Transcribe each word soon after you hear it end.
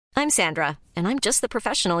I'm Sandra, and I'm just the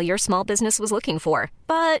professional your small business was looking for.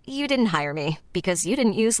 But you didn't hire me because you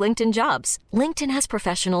didn't use LinkedIn Jobs. LinkedIn has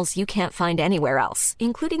professionals you can't find anywhere else,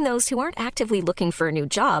 including those who aren't actively looking for a new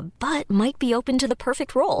job, but might be open to the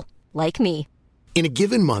perfect role, like me. In a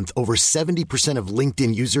given month, over 70% of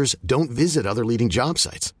LinkedIn users don't visit other leading job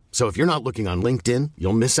sites. So if you're not looking on LinkedIn,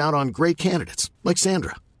 you'll miss out on great candidates like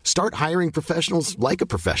Sandra. Start hiring professionals like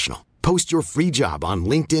a professional. Post your free job on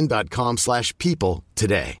linkedin.com/people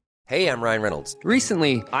today. Hey, I'm Ryan Reynolds.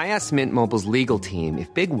 Recently, I asked Mint Mobile's legal team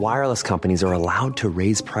if big wireless companies are allowed to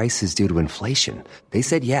raise prices due to inflation. They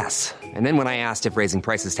said yes. And then when I asked if raising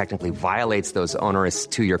prices technically violates those onerous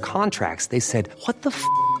two-year contracts, they said, "What the f***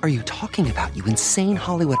 are you talking about, you insane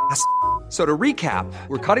Hollywood ass?" So to recap,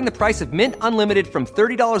 we're cutting the price of Mint Unlimited from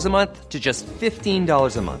 $30 a month to just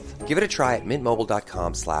 $15 a month. Give it a try at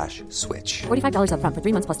mintmobile.com/switch. $45 up front for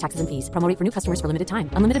 3 months plus taxes and fees. Promo rate for new customers for limited time.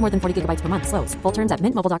 Unlimited more than 40 gigabytes per month. Slows full terms at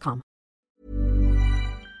mintmobile.com.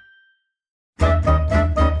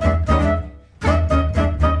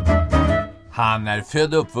 Han är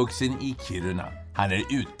född och uppvuxen i Kiruna. Han är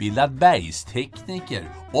utbildad bergstekniker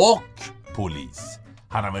och polis.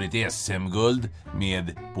 Han har varit SM-guld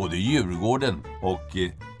med både Djurgården och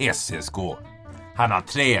SSK. Han har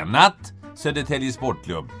tränat Södertälje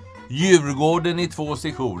Sportklubb, Djurgården i 2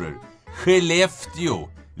 sessioner, Skellefteå,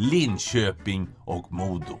 Linköping och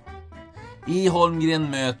Modo. I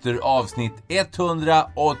Holmgren möter avsnitt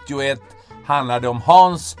 181 handlade om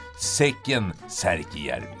Hans Säcken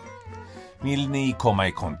Särkijärvi. Vill ni komma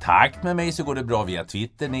i kontakt med mig så går det bra via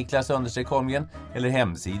Twitter, Niklas_Holmgren, eller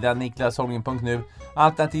hemsidan niklasholmgren.nu,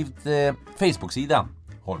 alternativt Facebook-sidan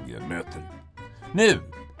Holmgren möter. Nu,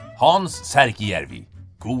 Hans Särkijärvi.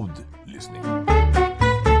 God lyssning.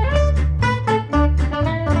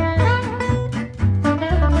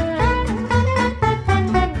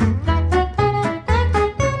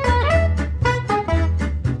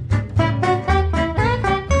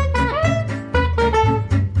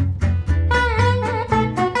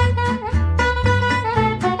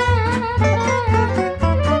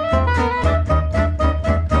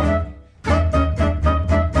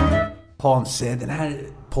 Hans, den här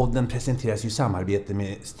podden presenteras ju i samarbete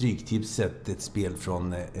med Stryktipset, ett spel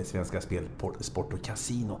från Svenska Spel, Sport och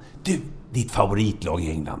Casino. Du, ditt favoritlag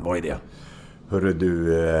i England, vad är det? Hörru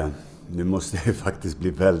du, nu måste jag faktiskt bli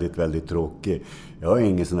väldigt, väldigt tråkig. Jag är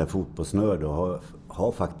ingen sån där fotbollsnörd och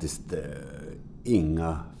har faktiskt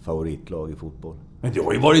inga favoritlag i fotboll. Men du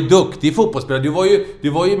har ju varit duktig fotbollsspelare. Du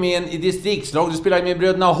var ju med i distriktslag. Du spelade med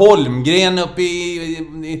bröderna Holmgren uppe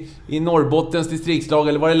i Norrbottens distriktslag.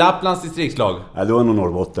 Eller var det Lapplands distriktslag? Ja, det var nog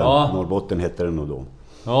Norrbotten. Ja. Norrbotten hette det nog då.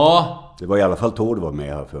 Ja. Det var i alla fall Tord var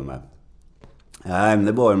med här för mig. Nej, men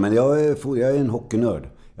det var, men jag är en hockeynörd.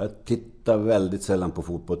 Jag tittar väldigt sällan på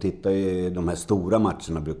fotboll. Tittar i de här stora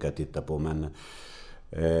matcherna brukar jag titta på, men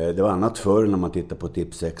det var annat förr när man tittade på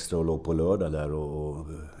Tips Extra och låg på lördag där och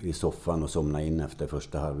i soffan och somnade in efter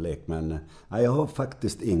första halvlek. Men nej, jag har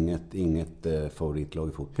faktiskt inget favoritlag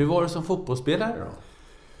i fotboll. Hur var du som fotbollsspelare då?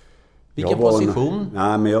 Vilken position?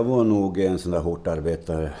 Nej, men jag var nog en sån där hårt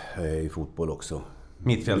arbetare i fotboll också.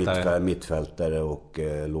 Mittfältare och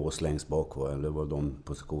lås längst bak var. Det var de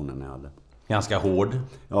positionerna jag hade. Ganska hård?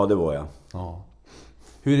 Ja, det var jag. Ja.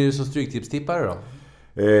 Hur är du som stryktipstippare då?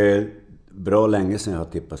 Bra länge sedan jag har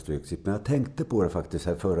tippat stryktips. Men jag tänkte på det faktiskt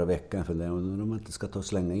här förra veckan. För om man inte ska ta och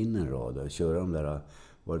slänga in en rad och köra de där,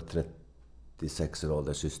 var det 36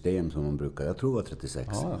 raders system som man brukar. Jag tror det var 36.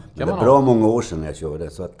 Ja, det var bra många år sedan jag körde.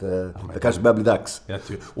 Så att det kanske börjar bli dags.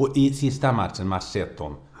 Och i sista matchen, match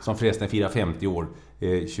 13, som förresten firar 50 år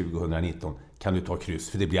 2019, kan du ta kryss.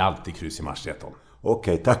 För det blir alltid kryss i match 13.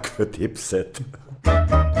 Okej, tack för tipset.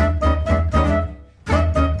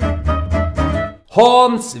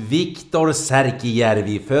 Hans Viktor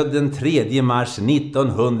Särkijärvi, född den 3 mars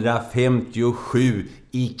 1957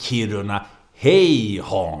 i Kiruna. Hej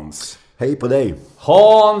Hans! Hej på dig!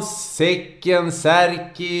 Hans, Säcken,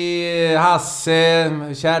 Särki,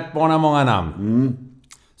 Hasse, kärt barn har många namn.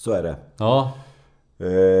 Så är det. Ja.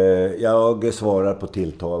 Jag svarar på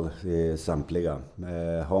tilltal samtliga.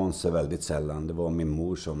 Hans är väldigt sällan. Det var min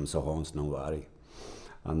mor som sa Hans när hon var arg.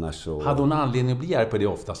 Annars så... Hade hon anledning att bli arg på det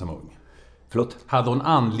ofta som ung? Förlåt? Hade hon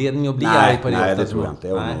anledning att bli arg på det ofta? Nej, det tror jag inte.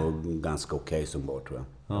 Jag var nog ganska okej som barn, tror jag.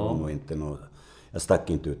 Ja. Jag stack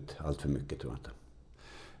inte ut allt för mycket, tror jag inte.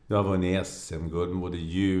 Du har vunnit SM-guld både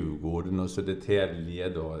Djurgården och Södertälje.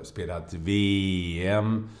 Du har spelat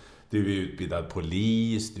VM. Du är utbildad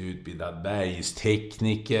polis. Du är utbildad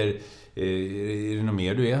bergstekniker. Är det något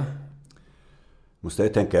mer du är? Måste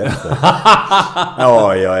jag tänka efter.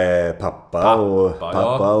 Ja, jag är pappa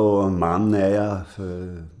och man är jag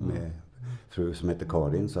med fru som heter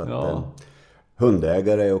Karin. Så att,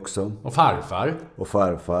 hundägare också. Och farfar. Och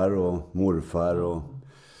farfar och morfar och...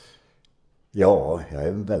 Ja, jag är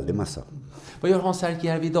en väldigt massa. Vad gör Hans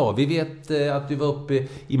Härkijärvi idag? Vi vet att du var uppe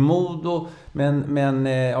i Modo, men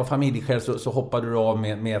av familjeskäl så hoppade du av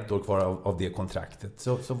med ett år kvar av det kontraktet.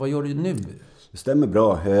 Så vad gör du nu? Det stämmer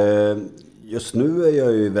bra. Just nu är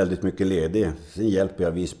jag ju väldigt mycket ledig. Sen hjälper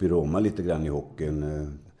jag Visby-Roma lite grann i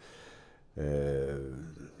hockeyn.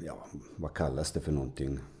 Vad kallas det för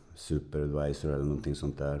någonting? Superadvisor eller någonting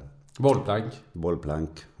sånt där. Bollplank,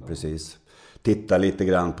 precis. Titta lite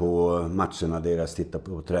grann på matcherna deras, titta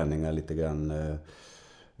på träningar lite grann.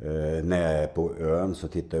 När jag är på ön så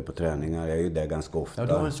tittar jag på träningar. Jag är ju där ganska ofta. Ja,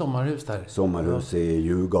 du har ett sommarhus där. Sommarhus i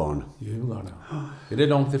Djurgården. Är det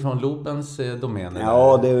långt ifrån Lobens domäner?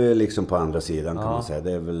 Ja, det är liksom på andra sidan kan man säga.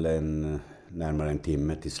 Det är väl närmare en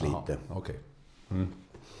timme till Slite. Ja, okej. Mm.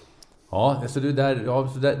 Ja, så du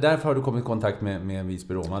därför har du kommit i kontakt med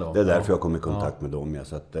Visby-Roma då? Det är därför jag har kommit i kontakt med dem. Ja,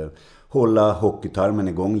 så att hålla hockeytarmen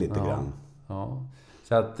igång lite grann. Ja.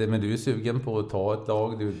 Så att, men du är sugen på att ta ett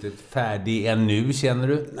lag? Du är inte färdig ännu, känner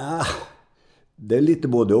du? Nej, det är lite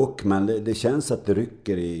både och. Men det känns att det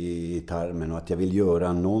rycker i tarmen och att jag vill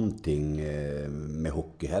göra någonting med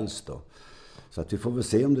hockey helst då. Så att vi får väl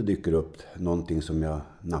se om det dyker upp någonting som jag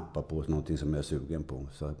nappar på, någonting som jag är sugen på.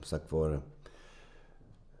 Så sagt var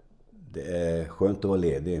det är skönt att vara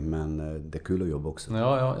ledig, men det är kul att jobba också.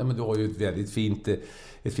 Ja, men du har ju ett väldigt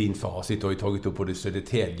fint facit. Du har ju tagit upp både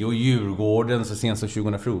Södertälje och Djurgården. Så sent som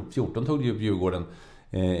 2014 tog du upp Djurgården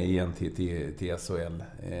igen till SHL.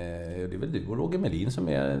 Det är väl du och Roger Melin som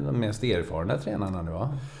är de mest erfarna tränarna nu,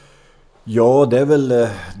 va? Ja, det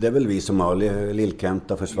är väl vi som har.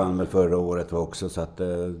 Lillkenta försvann väl förra året också. Så att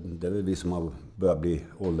det är väl vi som har börjat bli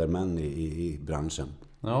åldermän i branschen.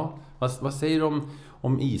 Ja, vad säger du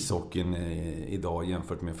om ishockeyn idag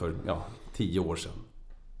jämfört med för 10 år sedan?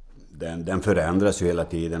 Den förändras ju hela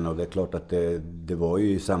tiden och det är klart att det var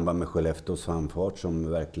ju i samband med Skellefteås framfart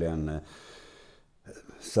som verkligen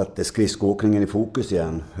satte skridskoåkningen i fokus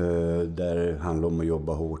igen. Där handlar om att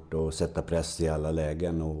jobba hårt och sätta press i alla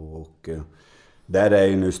lägen och där är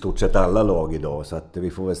ju nu stort sett alla lag idag, så att vi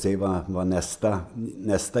får väl se vad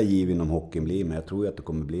nästa giv inom hockeyn blir, men jag tror att det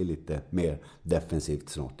kommer bli lite mer defensivt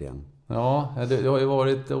snart igen. Ja, det har ju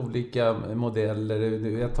varit olika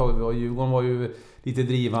modeller. Ett tag Djurgården var ju lite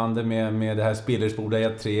drivande med det här spelersborda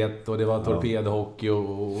 1-3-1 och det var torpedhockey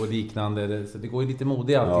och liknande. Så det går ju lite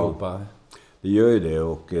modigt alltihopa. Det gör ju det,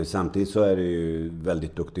 och samtidigt så är det ju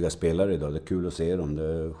väldigt duktiga spelare idag. Det är kul att se dem, det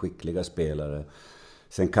är skickliga spelare.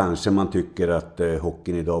 Sen kanske man tycker att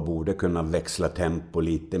hockeyn idag borde kunna växla tempo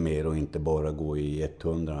lite mer och inte bara gå i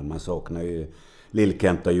 100. Man saknar ju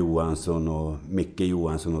Lillkenta Johansson och Micke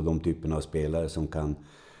Johansson och de typerna av spelare som kan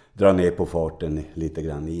dra ner på farten lite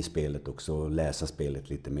grann i spelet också och läsa spelet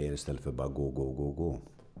lite mer istället för bara gå.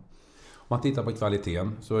 Om man tittar på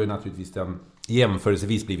kvaliteten så är naturligtvis den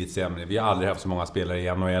jämförelsevis blivit sämre. Vi har aldrig haft så många spelare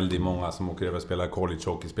i NHL. Det är många som åker över och spelar college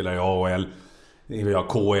hockey, spelar i AHL. Vi har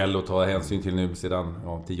KL att ta hänsyn till nu sedan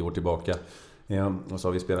 10 år tillbaka. Och så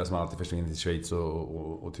har vi spelare som alltid försvinner till Schweiz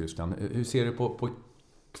och Tyskland. Hur ser du på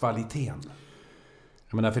kvaliteten?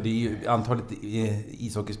 Jag menar, för det är ju, antalet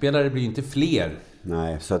ishockeyspelare blir ju inte fler.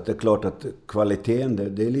 Nej, så att det är klart att kvaliteten,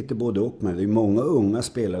 det är lite både och, men det är många unga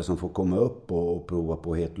spelare som får komma upp och prova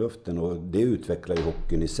på hetluften, och det utvecklar ju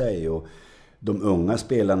hockeyn i sig. Och de unga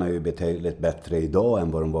spelarna är ju betydligt bättre idag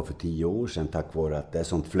än vad de var för 10 år sedan tack vare att det är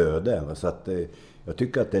sånt flöde. Så att jag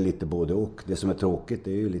tycker att det är lite både och. Det som är tråkigt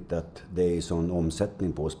är ju lite att det är sån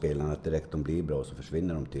omsättning på spelarna att direkt de blir bra så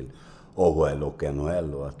försvinner de till AHL och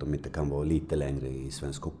NHL och att de inte kan vara lite längre i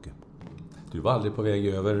svensk hockey. Du var aldrig på väg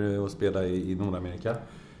över och spela i Nordamerika?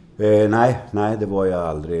 Nej, det var jag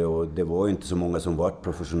aldrig, och det var inte så många som var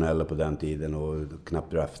professionella på den tiden och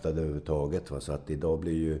knappt draftade överhuvudtaget. Så att idag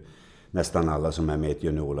blir ju nästan alla som är med i ett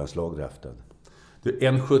juniorlandslag draftade. Du,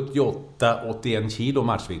 1,78, 81 kilo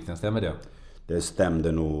matchvikten, stämmer det? Det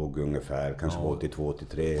stämde nog ungefär, kanske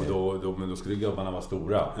 82-83. Och då skulle gubbarna vara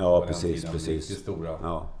stora? Ja, precis. Riktigt stora.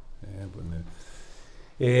 Ja.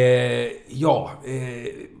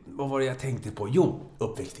 Vad var det jag tänkte på? Jo,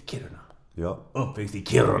 uppväxt i Kiruna. Ja. Uppväxt i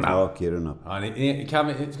Kiruna. Ja, Kiruna. Ja,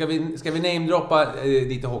 ska vi namedroppa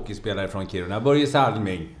lite hockeyspelare från Kiruna? Börje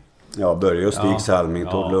Salming. Ja, Börje och Stig Salming,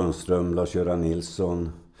 Tord Lundström, Lars-Göran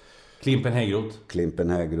Nilsson. Klimpen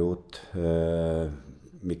Häggroth.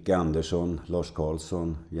 Micke Andersson, Lars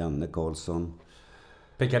Karlsson, Janne Karlsson.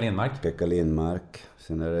 Pekka Lindmark.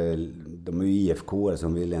 Sen är det, de är ju IFK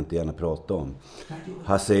som vill jag inte gärna prata om.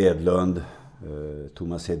 Hasse Edlund,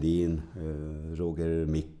 Thomas Hedin, Roger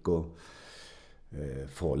Mikko.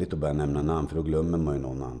 farligt att börja nämna namn, för då glömmer man ju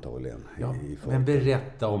någon antagligen. Ja, men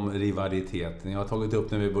berätta om rivaliteten. Jag har tagit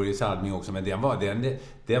upp när vi började i Salming också, men den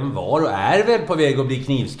var och är väl på väg att bli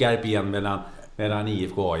knivskarp igen mellan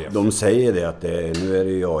IFK och AIF. De säger det att nu är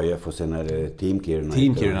det ju AIF och sen är det Team Kiruna.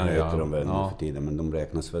 Heter de väl för tiden, men de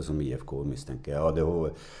räknas väl som IFK, misstänker jag. Ja,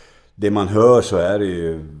 det man hör så är det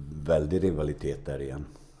ju väldigt rivalitet där igen.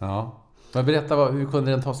 Ja. Men berätta, hur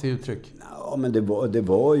kunde den ta sig uttryck? Ja, men det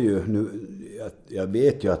var ju... Jag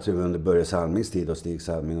vet ju att under Börje Salmings tid och Stig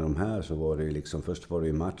Salming och de här, så var det ju liksom... Först var det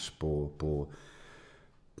ju match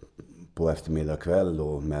på eftermiddag kväll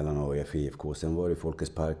då, mellan AIF och IFK. Sen var det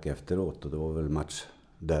Folkets Park efteråt, och det var väl match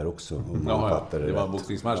där också. Det var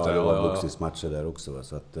boxningsmatch där. Ja, det var boxningsmatcher där också. Va?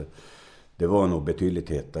 Så att det var nog betydligt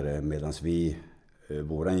hetare, medan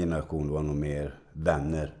våran generation var nog mer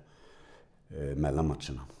vänner mellan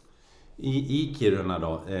matcherna. I Kiruna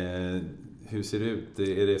då, hur ser det ut?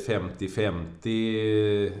 Är det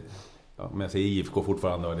 50-50? Men jag säger IFK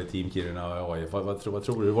fortfarande, eller Team Kiruna och AIF. Vad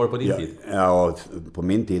tror du? Hur var det på din tid? Ja, på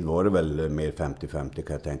min tid var det väl mer 50-50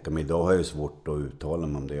 kan jag tänka mig. Idag har jag ju svårt att uttala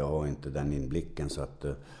mig om det. Jag har inte den inblicken, så att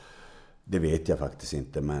det vet jag faktiskt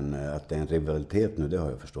inte. Men att det är en rivalitet nu, det har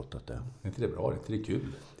jag förstått att det är. Är inte det bra? Är inte det kul?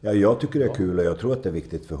 Ja, jag tycker det är kul, och jag tror att det är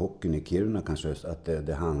viktigt för hockeyn i Kiruna kanske, att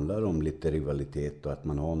det handlar om lite rivalitet och att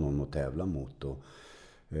man har någon att tävla mot. Och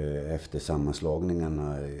efter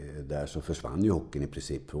sammanslagningarna där så försvann ju hockeyn i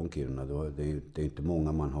princip från Kiruna. Det är inte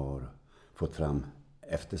många man har fått fram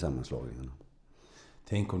efter sammanslagningarna.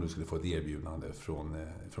 Tänk om du skulle få ett erbjudande från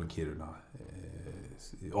Kiruna,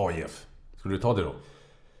 AIF. Skulle du ta det då?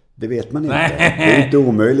 Det vet man inte. Nej. Det är inte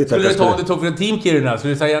omöjligt. Skulle du ta om du tog från Team Kiruna?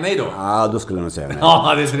 Skulle du säga nej då? Ja, då skulle jag nog säga nej.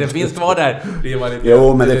 Ja, det finns kvar där.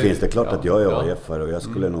 Jo, men det finns. Det är klart att jag är AIF-are, och jag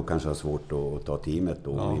skulle nog kanske ha svårt att ta teamet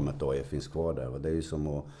då, i och med att AIF finns kvar där. Det är ju som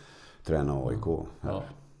att träna AIK. Ja,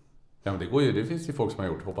 men det går ju. Det finns ju folk som har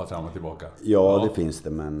gjort, hoppat fram och tillbaka. Ja, det finns det,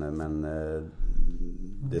 men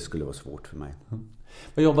det skulle vara svårt för mig.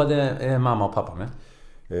 Vad jobbade mamma och pappa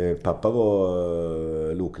med? Pappa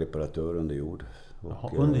var lokreparatör under jord.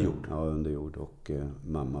 Under jord? Ja, under jord. Och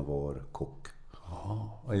mamma var kock.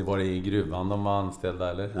 Och var det i gruvan de var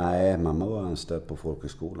anställda, eller? Nej, mamma var anställd på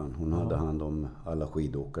folkhögskolan. Hon hade hand om alla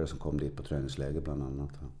skidåkare som kom dit på träningsläger bland annat.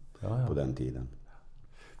 På den tiden.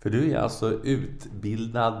 För du är alltså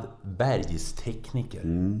utbildad bergstekniker.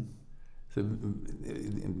 Mm. Så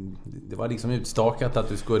det var liksom utstakat att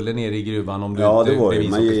du skulle ner i gruvan om du ja, inte det var blev det.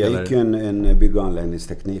 Men jag gick en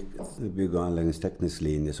bygg- och anläggningsteknisk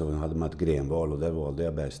linje, så hade man ett grenval, och där valde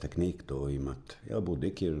jag bergsteknik då, i och med att jag bodde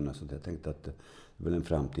i Kiruna, så jag tänkte att det var en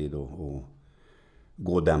framtid att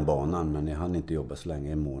gå den banan, men jag hann inte jobba så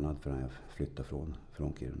länge, en månad förrän jag flyttade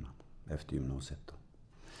från Kiruna efter gymnasiet då.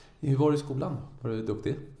 Hur var du i skolan? Var du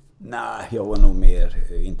duktig? Nej, jag var nog mer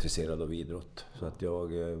intresserad av idrott, så att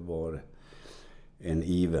jag var en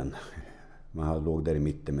even. Man låg där i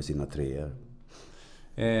mitten med sina treor.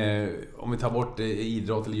 Om vi tar bort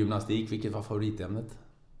idrott eller gymnastik, vilket var favoritämnet?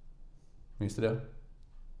 Minns du det?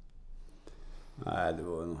 Nej,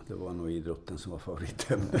 det var nog idrotten som var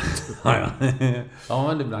favoritämnet. Ja,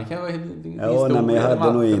 men ibland kan jag men jag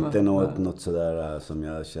hade nog inte något sådär som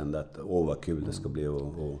jag kände att vad kul det ska bli.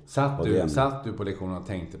 Satt du på lektionen och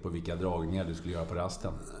tänkte på vilka dragningar du skulle göra på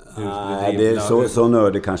rasten? Nej, så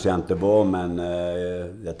nördig kanske jag inte var, men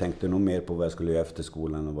jag tänkte nog mer på vad jag skulle göra efter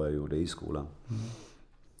skolan och vad jag gjorde i skolan.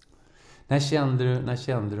 När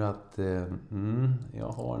kände du att jag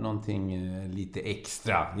har någonting lite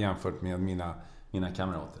extra jämfört med mina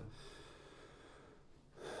kamrater?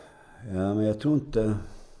 Ja, men jag tror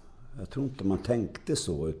inte man tänkte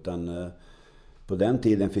så, utan på den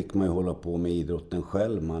tiden fick man ju hålla på med idrotten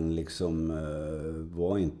själv. Man liksom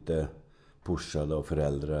var inte pushad av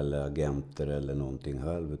föräldrar eller agenter eller någonting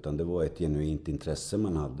själv, utan det var ett genuint intresse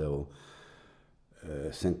man hade. Och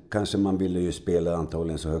sen kanske man ville ju spela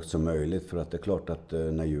antagligen så högt som möjligt, för att det är klart att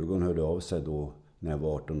när Djurgården hörde av sig då när jag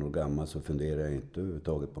var 18 år gammal, så funderade jag inte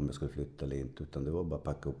överhuvudtaget på om jag skulle flytta eller inte, utan det var bara att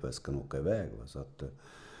packa upp väskan och åka iväg. Så att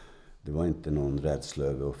det var inte någon rädsla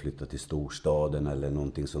över att flytta till storstaden eller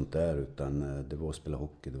någonting sånt där, utan det var att spela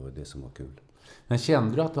hockey, det var det som var kul. Men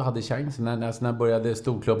kände du att du hade chansen när började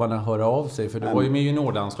storklubbarna höra av sig? För du var ju med i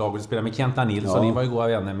juniorlandslaget och spelade med Kenta Nilsson. Ni var ju goda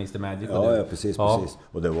vänner, Mr. Magic. Ja, precis.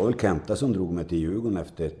 Och det var väl Kenta som drog mig till Djurgården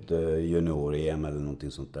efter ett junior-EM eller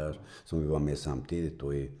någonting sånt där. Som vi var med samtidigt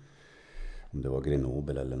då om det var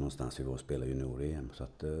Grenoble eller någonstans vi var och spelade junior-EM. Så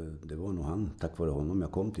att det var nog tack vare honom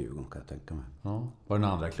jag kom till Djurgården, kan jag tänka mig. Ja. Var det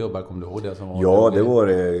några andra klubbar, kom du ihåg det som var? Ja, det var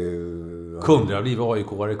det. Kunde det ha blivit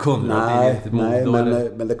AIK-are?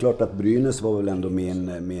 Nej, men det är klart att Brynäs var väl ändå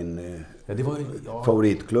min Ja, det var ju,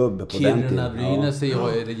 favoritklubb på den tiden. Kiruna, Brynäs,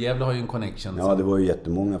 Gävle har ju en connection. Ja, det var ju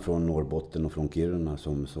jättemånga från Norrbotten och från Kiruna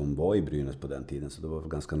som var i Brynäs på den tiden. Så det var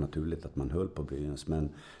ganska naturligt att man höll på Brynäs. Men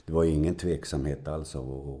det var ju ingen tveksamhet alls av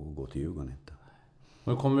att gå till Djurgården inte.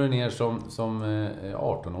 Nu kommer du ner som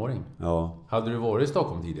 18-åring. Ja. Hade du varit i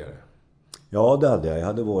Stockholm tidigare? Ja, det hade jag. Jag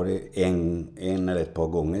hade varit en eller ett par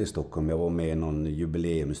gånger i Stockholm. Jag var med i någon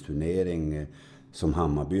jubileumsturnering som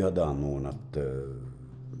Hammarby hade anordnat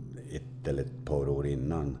ett eller ett par år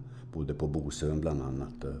innan. Bodde på Bosön bland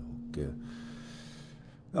annat. Och,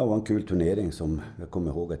 det var en kul turnering som jag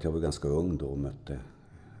kommer ihåg att jag var ganska ung då och mötte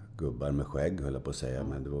gubbar med skägg, höll jag på att säga.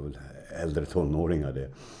 Men det var väl äldre tonåringar det.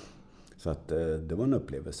 Så att det var en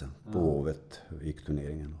upplevelse. På Hovet gick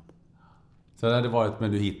turneringen. Så det hade varit,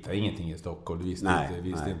 men du hittade ingenting i Stockholm? Du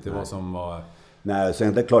visste inte vad som var... Nej,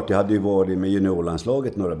 sen det är klart, jag hade ju varit med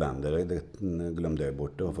juniorlandslaget några vändor. Det glömde jag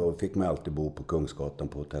bort. Då fick man alltid bo på Kungsgatan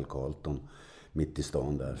på Hotell Carlton. Mitt i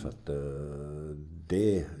stan där. Så att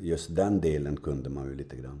just den delen kunde man ju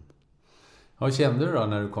lite grann. Vad kände du då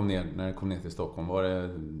när du kom ner till Stockholm?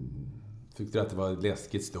 Tyckte du att det var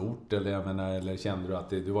läskigt stort? Eller kände du att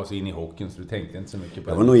du var så inne i hockeyn så du tänkte inte så mycket på det?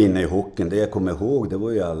 Jag var nog inne i hockeyn. Det jag kommer ihåg, det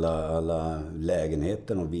var ju alla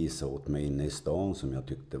lägenheter de visade åt mig inne i stan som jag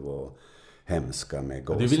tyckte var hemska med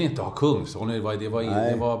gas. Du ville inte ha Kungsholm? Det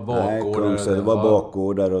var bakgårdar? Nej, det var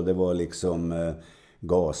bakgårdar och det var liksom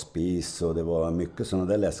gasspis och det var mycket sådana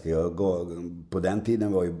där läskiga. På den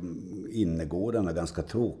tiden var ju innergårdarna ganska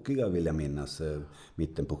tråkiga, vill jag minnas,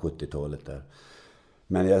 mitten på 70-talet där.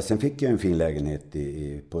 Men sen fick jag en fin lägenhet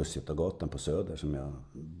på Östgötagatan på Söder som jag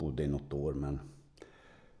bodde i något år.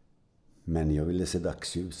 Men jag ville se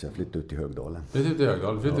dagsljus. Jag flyttade ut till Högdalen.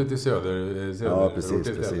 Flyttade ut till Söder. Ja,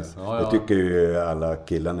 precis. Ja. Jag tycker ju alla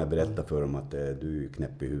killarna berättar för dem att du är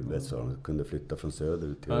knäpp i huvudet så de kunde flytta från Söder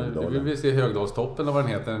ut till Högdalen. Du vill se Högdalstoppen eller vad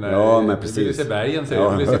den heter. Ja, men precis. Du vill se bergen,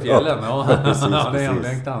 så du vill se fjällen. Ja, precis. Det är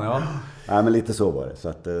hemlängtan, ja. Ja, men lite så var det. Så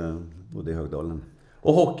att bodde i Högdalen.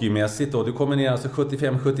 Och hockeymässigt då, du kommer ner alltså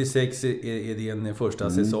 75-76 är din första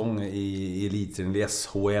säsong i elitserien, i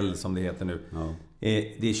SHL som det heter nu. Ja.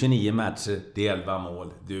 Det är 29 matcher, det är 11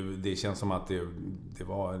 mål. Det känns som att det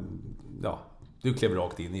var... Ja, du klev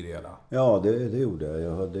rakt in i det hela. Ja, det gjorde jag.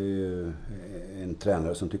 Jag hade ju en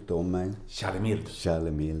tränare som tyckte om mig.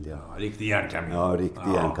 Charlie Mild, ja. Riktig järnkamin. Ja,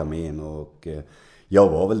 riktig järnkamin. Och jag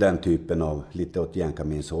var väl den typen av lite åt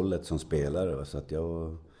järnkaminsållet som spelare. Så att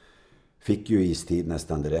jag... Fick ju istid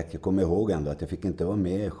nästan direkt. Jag kommer ihåg ändå att jag fick inte vara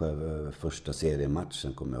med i första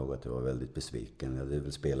seriematchen. Kommer jag ihåg att jag var väldigt besviken. Jag hade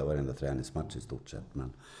väl spelat varenda träningsmatch i stort sett.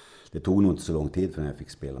 Men det tog nog inte så lång tid förrän jag fick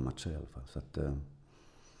spela matcher i alla fall. Så att,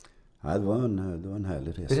 det var en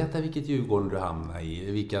härlig resa. Berätta vilket Djurgården du hamnade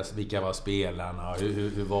i. Vilka var spelarna?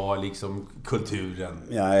 Hur var liksom kulturen?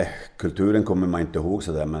 Ja, kulturen kommer man inte ihåg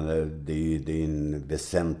sådär. Men det är en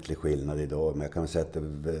väsentlig skillnad idag. Men jag kan säga att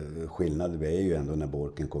skillnaden är ju ändå när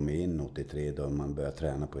Borken kom in 83. Då man började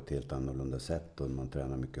träna på ett helt annorlunda sätt. Och man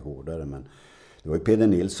tränar mycket hårdare. Men det var ju Peder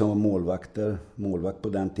Nilsson var målvakt på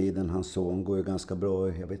den tiden. Hans son går ju ganska bra.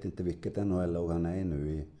 Jag vet inte vilket NHL och han är nu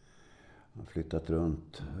i. Han har flyttat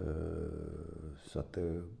runt. Så att det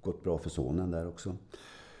har gått bra för sonen där också.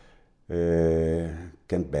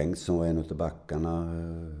 Kent Bengtsson var en av backarna.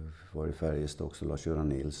 Var i Färjestad också. Lars-Göran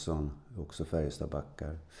Nilsson. Också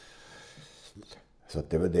Färjestad-backar. Så att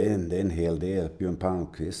det är en hel del. Björn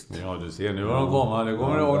Palmqvist. Ja, du ser. Nu var de komma. Nu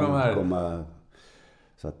kommer du ihåg de här.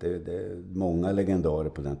 Så att det är många legendarer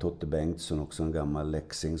på den. Totte Bengtsson, också en gammal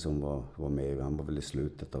läxing som var med. Han var väl i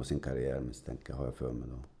slutet av sin karriär, misstänker har jag för mig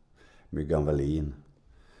då. Myggan Wallin.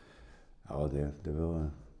 Ja, det var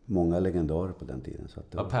många legendarer på den tiden. Så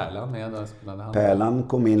att var Pärlan med där spelade han? Pärlan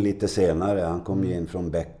kom in lite senare. Han kom in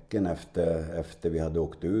från bäcken efter vi hade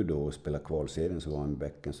åkt ur då och spelat kvalserien, så var han i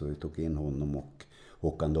bäcken. Så vi tog in honom och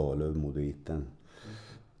Håkan Dahlöf, Modoiten.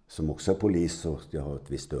 Som också är polis och jag har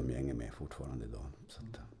ett visst umgänge med fortfarande idag. Så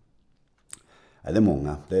att, det är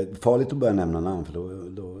många. Det är farligt att börja nämna namn för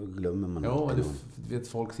då glömmer man. Ja, du vet,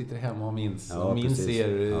 folk sitter hemma och minns. Ja, och minns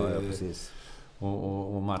er precis.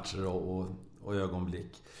 Och matcher och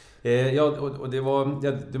ögonblick. Och det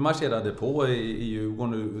var, du marscherade på i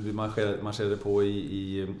Djurgården, du marscherade på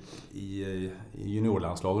i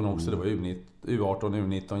juniorlandslagen också. Det var U18,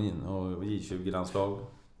 U19 och J20-landslag.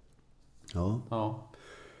 Ja.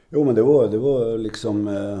 Jo, men det var liksom...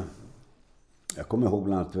 Jag kommer ihåg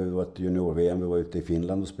bland annat att vi var ett junior-VM. Vi var ute i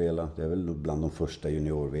Finland och spelade. Det är väl bland de första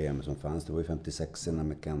junior-VM som fanns. Det var ju 56-orna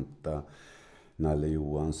med Kenta, Nalle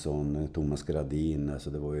Johansson, Thomas Gradin. Alltså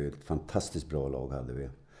det var ju ett fantastiskt bra lag hade vi.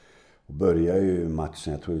 Och började ju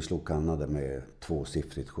matchen, jag tror vi slog Kanada med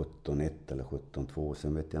 2-siffrigt 17-1 eller 17-2.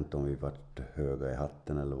 Sen vet jag inte om vi varit höga i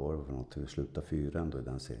hatten eller vad det var för något. Vi slutade 4 ändå i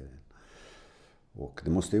den serien. Och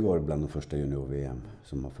det måste ju vara bland de första junior-VM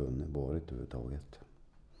som har varit överhuvudtaget.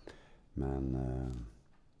 Men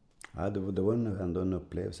det var ändå en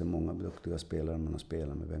upplevelse. Många duktiga spelare man har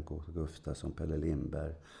spelat med. Bengt Gustafsson, Pelle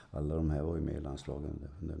Lindberg. Alla de här var ju med i landslagen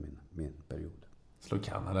under min period. Slå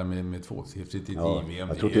Kanada med 2-siffrigt i VM.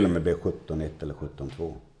 Jag tror till och med det blev 17-1 eller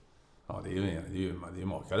 17-2. Ja, det är ju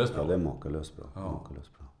makalöst bra. Ja, det är makalöst bra.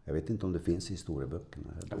 Jag vet inte om det finns i historieböckerna.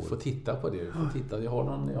 Jag får titta på det. Jag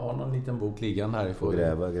har någon liten bok liggande här. Får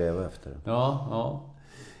gräva efter det. Ja.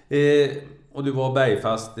 Och du var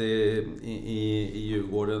bergfast i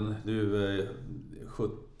Djurgården. Du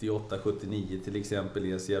 78-79 till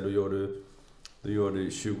exempel. Då gör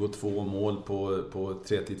du 22 mål på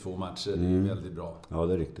 32 matcher. Det är ju väldigt bra. Ja,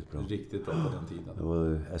 det är riktigt bra. Riktigt bra på den tiden. Det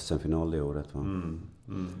var SM-final det året, va?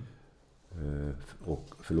 Och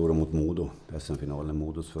förlorade mot Modo. SM-finalen,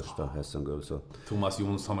 Modos första SM-guld. Så. Thomas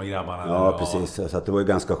Jonsson och grabbarna. Ja, precis. Så att det var ju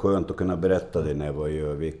ganska skönt att kunna berätta det när jag var i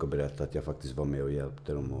Övik och berätta att jag faktiskt var med och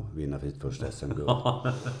hjälpte dem att vinna sitt första SM-guld.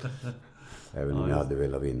 Även om jag hade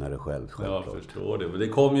velat vinna det själv. Jag förstår det. Men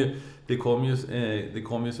det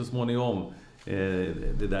kom ju så småningom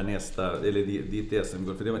det där nästa, eller ditt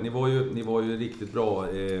SM-guld. För ni var ju riktigt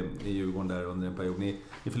bra i Djurgården där under en period.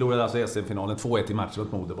 Ni förlorade alltså SM-finalen 2-1 i matchen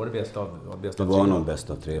mot Modo. Var det bäst av tre? Det var nog bäst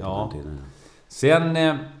av 3 på den tiden. Sen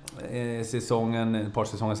ett par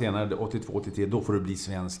säsonger senare, 82-83, då får du bli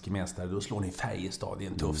svensk mästare. Då slår ni Färjestad i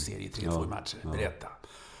en tuff serie, 3-2 matcher. Berätta.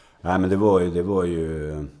 Nej, men det var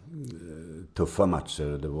ju tuffa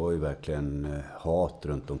matcher. Det var ju verkligen hat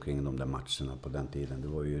runt omkring de där matcherna på den tiden. Det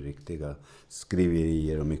var ju riktiga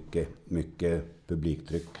skriverier och mycket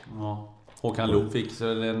publiktryck. Ja. Håkan Loob fick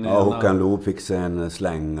Håkan Loob fick sig en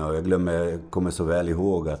släng. Och jag kommer så väl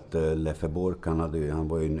ihåg att Leffe Bork, han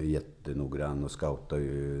var ju jättenoggrann och scoutade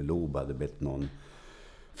ju Loob, hade bett någon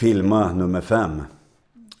filma nummer 5.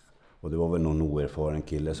 Och det var väl någon oerfaren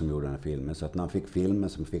kille som gjorde den här filmen. Så att när han fick filmen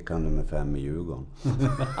så fick han nummer 5 i Djurgården.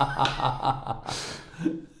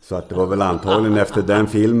 Så att det var väl antagligen efter den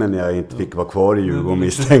filmen jag inte fick vara kvar i Djurgården,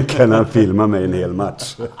 misstänker, när han filmade mig en hel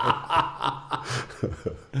match.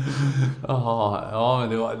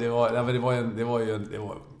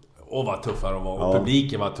 Vad tuffa de var. Och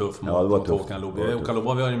publiken var tuff mot Håkan Loob. Håkan Loob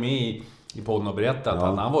var ju med i podden och berättat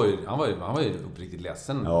att han var ju uppriktigt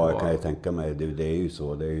ledsen. Ja, jag kan ju tänka mig. Det är ju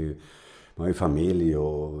så. Man har ju familj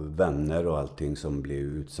och vänner och allting som blir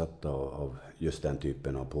utsatta av just den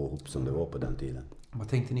typen av påhopp som det var på den tiden. Vad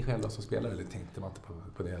tänkte ni själva som spelare, eller tänkte man inte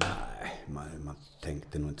på det? Nej, man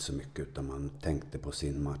tänkte nog inte så mycket, utan man tänkte på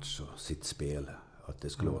sin match och sitt spel. Att det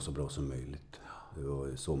skulle vara så bra som möjligt. Det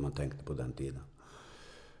var så man tänkte på den tiden.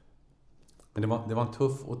 Men det var en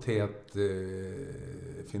tuff och tät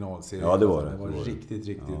finalserie. Ja, det var det. Det var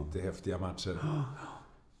riktigt häftiga matcher.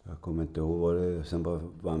 Jag kommer inte ihåg. Sen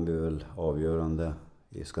vann vi väl avgörande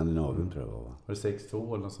i Skandinavien, tror jag var. Var det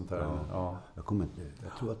 6-2 eller något sånt där? Ja. Jag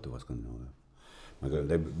tror att det var Skandinavien. Men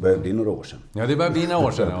det börjar bli några år sedan. Ja, det börjar bli några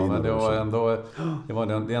år sedan. Men det var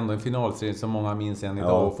ändå en finalserie som många minns än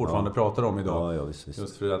idag och fortfarande pratar om idag. Ja, visst.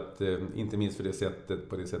 Just för att, inte minst på det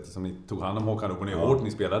sättet som ni tog hand om Håkan Loob. Ni hårt,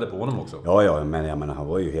 ni spelade på honom också. Ja, men jag menar, han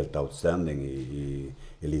var ju helt outstanding i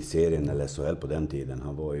elitserien eller SHL på den tiden.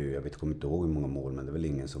 Han var ju, jag kommer inte ihåg hur många mål, men det är väl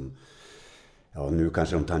ingen som... Ja, nu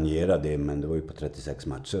kanske de tangerade det, men det var ju på 36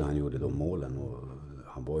 matcher han gjorde de målen, och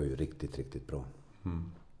han var ju riktigt bra.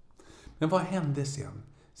 Mm. Men vad hände sen?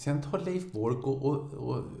 Sen tar Leif Bork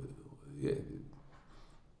och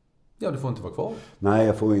du får inte vara kvar. Nej,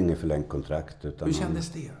 jag får ju ingen förlängt kontrakt. Utan hur kändes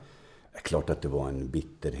det? Klart att det var en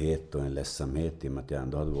bitterhet och en ledsamhet i och med att jag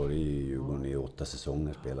ändå hade varit i Djurgården i 8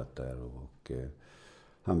 säsonger, spelat där. Och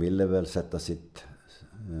han ville väl sätta sitt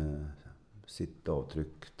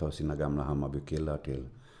avtryck, ta sina gamla Hammarbykillar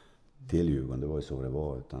till Djurgården. Det var ju så det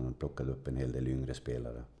var, utan han plockade upp en hel del yngre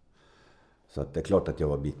spelare. Så att det är klart att jag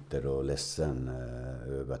var bitter och ledsen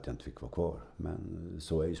över att jag inte fick vara kvar. Men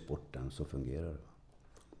så är ju sporten, så fungerar det.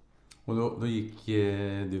 Och då gick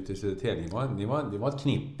du till Södertälje. Det var ett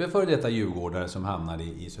knippe för detta Djurgårdare som hamnade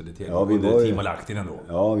i Södertälje. Ja, vi var Timo Lahtinen då.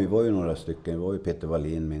 Ja, vi var ju några stycken. Det var ju Peter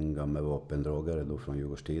Wallin, min gamla vapendragare då från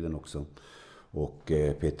Djurgårdstiden också. Och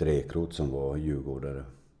Peter Ekroth som var Djurgårdare.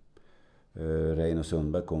 Reino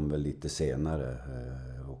Sundberg kom väl lite senare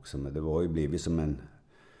också. Men det var ju blivit som en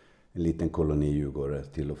liten koloni Djurgårdare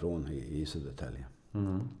till och från i Södertälje.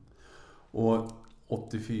 Mm. Och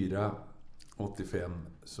 84-85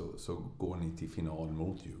 så går ni till final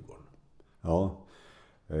mot Djurgården. Ja,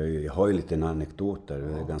 Jag har ju lite en anekdot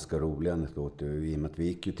där, ganska rolig anekdot. I och med att vi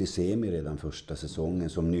gick ju till semi redan första säsongen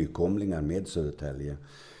som nykomlingar med Södertälje.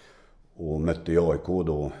 Och mötte AIK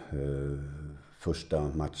då.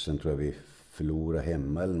 Första matchen tror jag vi förlorade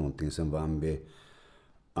hemma eller någonting. Sen vann vi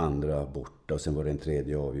andra borta och sen var det en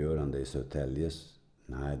tredje avgörande i Södertäljes.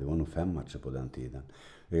 Nej, det var nog 5 matcher på den tiden.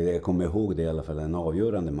 Jag kommer ihåg det i alla fall, den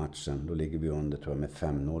avgörande matchen. Då ligger vi under tror jag med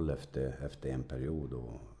 5-0 efter en period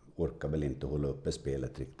och orkar väl inte hålla uppe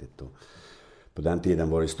spelet riktigt. Och på den tiden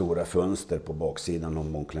var det stora fönster på baksidan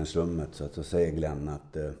om omklädningsrummet. Så att så säger Glenn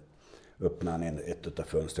att öppnar han ett av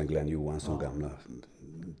fönstren, Glenn Johansson, gamla,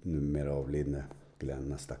 numera avlidne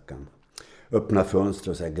Glenn, stackarn. Öppnar fönstret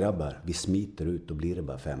och säger, grabbar, vi smiter ut och blir det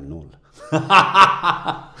bara 5-0.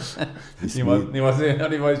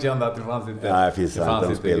 Ni var ju kända att det fanns inte... Nej, det finns inte.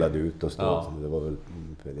 De spelade ut och stod. Ja. Det var väl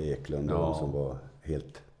Eklund som var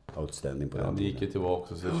helt outstanding på den tiden. Det gick ju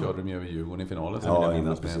tillbaka och så körde de ju över Djurgården i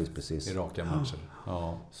finalen. Precis. I raka matcher.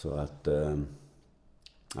 Ja. Så att...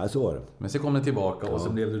 Ja, så var det. Men så kom det tillbaka och så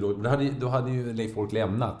blev det då hade ju Leif Boork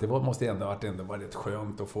lämnat. Det måste ändå varit rätt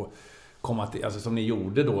skönt att få komma till, alltså som ni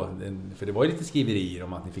gjorde då, för det var ju lite skriverier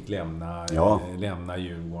om att ni fick lämna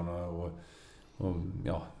Djurgården och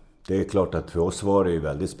ja. Det är klart att för oss var det ju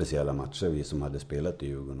väldigt speciella matcher, vi som hade spelat i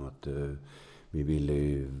Djurgården, och att vi ville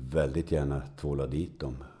ju väldigt gärna tvåla dit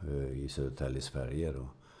dem i Södertäljes färger och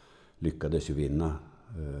lyckades ju vinna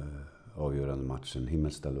avgörande matchen.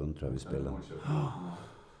 Himmelstalund tror jag vi spelade.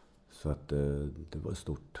 Så att det var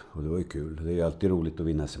stort och det var ju kul. Det är ju alltid roligt att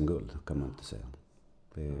vinna SM-guld, kan man inte säga.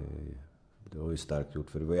 Det var ju starkt gjort,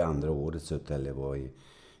 för det var ju andra året Södertälje var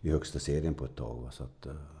i högsta serien på ett tag. Så att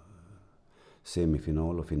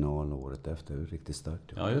semifinal och final året efter, det är riktigt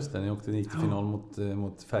starkt. Ja just det, ni gick till final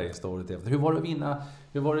mot Färjestad året efter. Hur var det att vinna?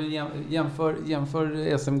 Hur var det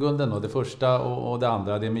jämför SM-gulden då? Det första och det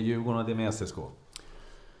andra, det med Djurgården och det med SSK?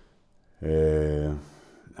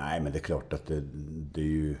 Nej, men det är klart att det är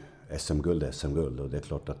ju SM-guld och det är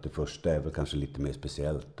klart att det första är väl kanske lite mer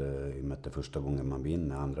speciellt i och med att det är första gången man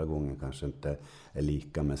vinner. Andra gången kanske inte är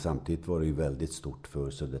lika, men samtidigt var det ju väldigt stort för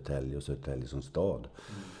Södertälje och Södertälje som stad.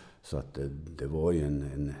 Så att det var ju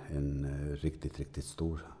en riktigt, riktigt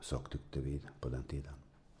stor sak tyckte vi på den tiden.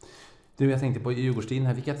 Du, jag tänkte på Djurgårdstiden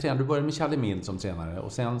här. Vilka tränare? Du började med Charlie Mild som tränare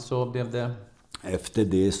och sen så blev det... Efter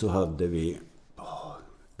det så hade vi...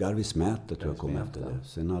 Garvis Mäter tror jag kom efter det.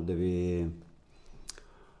 Sen hade vi...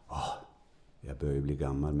 jag börjar ju bli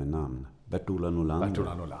gammal med namn. Bert-Ola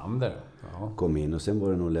Norlander. Ja. Kom in och sen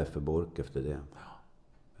var det nog Leffe Boork efter det.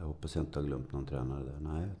 Jag hoppas jag inte har glömt någon tränare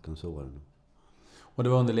där. Nej, utan så var det nog. Och det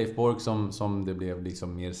var under Leif Boork som det blev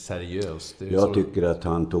liksom mer seriöst? Jag tycker att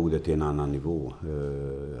han tog det till en annan nivå.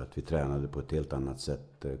 Att vi tränade på ett helt annat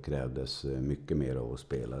sätt. Krävdes mycket mer av oss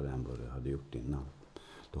spelare än vad det hade gjort innan.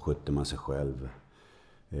 Då skötte man sig själv.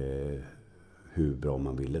 Hur bra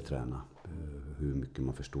man ville träna. Hur mycket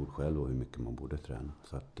man förstod själv och hur mycket man borde träna.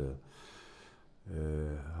 Så att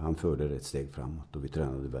han förde det ett steg framåt och vi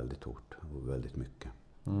tränade väldigt hårt och väldigt mycket.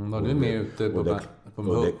 Var du med ute och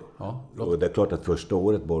det är klart att första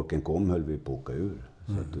året Borken kom höll vi på att åka ur.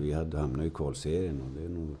 Så att vi hamnade i kvalserien och det är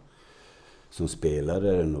nog som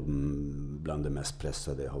spelare nog bland det mest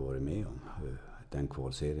pressade jag har varit med om. Den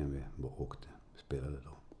kvalserien vi spelade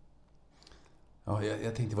då. Ja,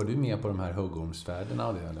 jag tänkte, var du med på de här huggormsfärderna?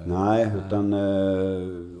 Eller? Nej, utan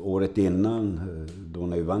året innan, då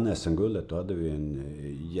när vi vann SM-guldet, då hade vi en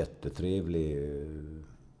jättetrevlig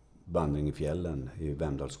vandring i fjällen i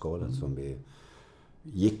Vemdalsskalet som vi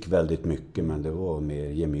gick väldigt mycket, men det var mer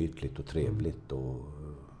gemytligt och trevligt och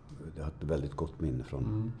det hade ett väldigt gott minne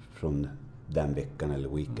från den veckan eller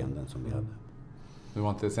weekenden som vi hade. Det var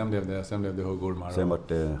inte, sen blev det huggormar. Sen var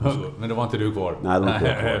det... Men då var inte du kvar. Nej, det var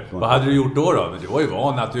inte kvar. Vad hade du gjort då? Men du var ju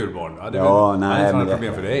van naturbarn. Nej, men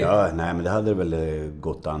problem för dig. Nej, men det hade väl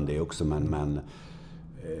gått an det också, men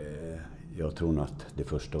jag tror nog att det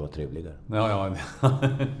första var trevligare. Ja.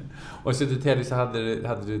 Och så så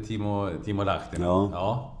hade du Timo Lahti.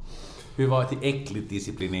 Ja. Hur var det till äckligt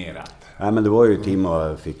disciplinerat? Nej, men det var ju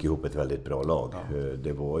Timo fick ihop ett väldigt bra lag. Ja.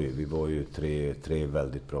 Vi var ju tre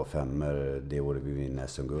väldigt bra femmer det året vi vinner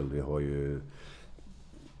SM-guld. Vi har ju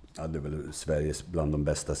hade väl Sveriges bland de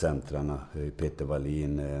bästa centrarna. Peter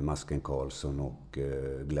Wallin, Masken Karlsson och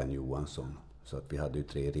Glenn Johansson. Så att vi hade ju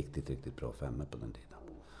 3 riktigt, riktigt bra femmer på den tiden.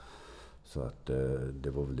 Så att det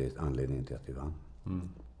var väl anledningen till att vi vann.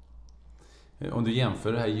 Om du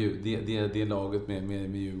jämför det här det laget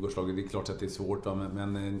med Djurgårdslaget, det är klart att det är svårt, va?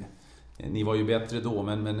 Men ni var ju bättre då,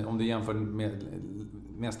 men om du jämför med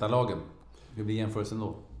mästarlagen, hur blir jämförelsen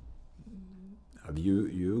då? Ja,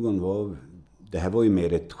 Djurgården det här var ju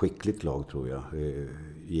mer ett skickligt lag tror jag.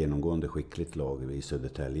 genomgående skickligt lag i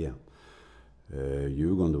Södertälje.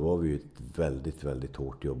 Djurgården, då var vi ett väldigt, väldigt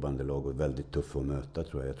hårt jobbande lag och väldigt tufft att möta,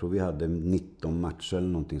 tror jag. Jag tror vi hade 19 matcher eller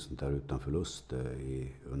någonting sånt där utan förlust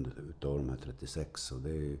utav de här 36. Och det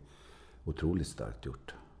är otroligt starkt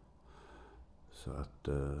gjort. Så att,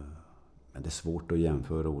 men det är svårt att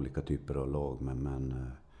jämföra olika typer av lag, men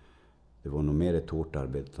det var nog mer ett hårt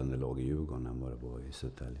arbetande lag i Djurgården än vad det var i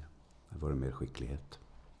Södertälje. Det var mer skicklighet.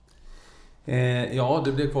 Ja,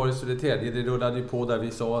 det blev kvar i Södertälje. Det rullade ju på där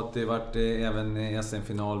vi sa att det vart även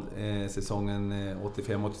SM-final säsongen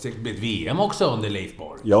 85-86. Det blev ett VM också under Leif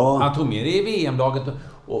Borg. Ja. Han tog med det i VM-laget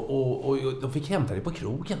och de fick hämta det på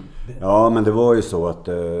krogen. Ja, men det var ju så att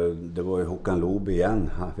det var ju Håkan Loob igen.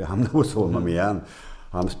 Vi hamnade hos honom igen.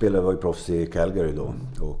 Han var ju proffs i Calgary då.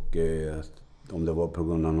 Och om det var på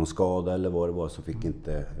grund av någon skada eller vad det var, så fick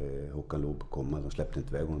inte Håkan Loob komma. De släppte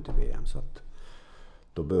inte iväg honom till VM, så att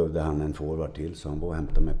då behövde han en forward till, så han var och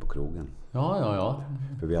hämtade mig på krogen. Ja.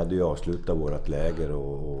 För vi hade ju avslutat vårat läger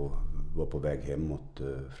och var på väg hemåt.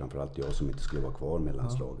 Framförallt jag som inte skulle vara kvar med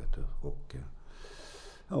landslaget.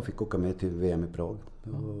 Och fick åka med till VM i Prag.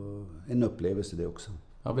 Det var en upplevelse det också.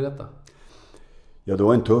 Ja, berätta. Ja, det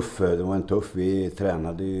var en tuff. Vi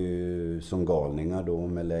tränade ju som galningar då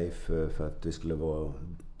med Leif för att vi skulle vara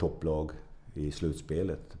topplag i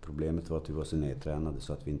slutspelet. Problemet var att vi var så nedtränade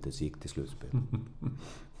så att vi inte gick till slutspel.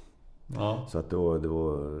 Ja. Så att det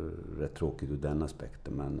var rätt tråkigt ur den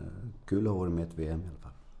aspekten, men kul att ha varit med i ett VM i alla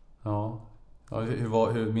fall. Ja,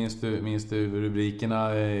 hur minns du rubrikerna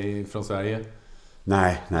från Sverige?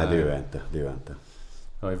 Nej, det gör jag inte.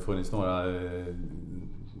 Det har ju funnits några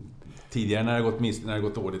tidigare när det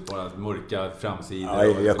gått dåligt, bara mörka framsidor. Ja,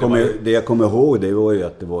 jag kommer ihåg det var ju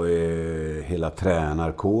att det var ju hela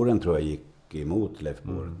tränarkåren, tror jag, gick emot Leif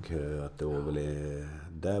Bork. Att det var väl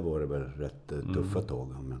där var det väl rätt tuffa tag,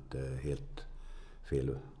 om jag inte helt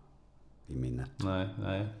fel i minnet.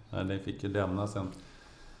 Nej, det fick ju lämna sen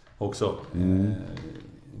också.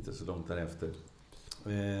 Inte så långt därefter.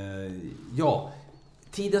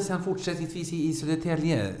 Tiden sen fortsättningsvis i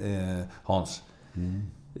Södertälje, Hans.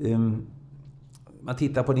 Man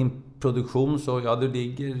tittar på din produktion, så du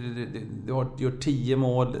har gjort 10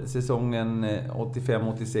 mål säsongen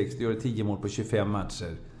 85-86. Du gör 10 mål på 25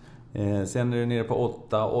 matcher. Sen är du nere på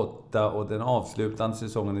 8 och den avslutande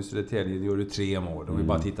säsongen i Södertälje gör du 3 mål. Om vi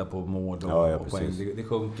bara tittar på mål och poäng. Det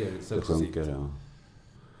sjunker successivt.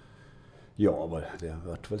 Ja, det har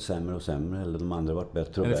varit väl sämre och sämre, eller de andra har varit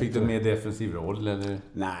bättre och eller bättre. Fick du mer defensiv roll, eller?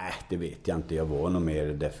 Nej, det vet jag inte. Jag var nog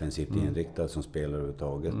mer defensivt inriktad som spelare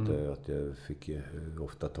överhuvudtaget. Att jag fick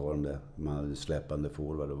ofta ta dem där. Man hade släpande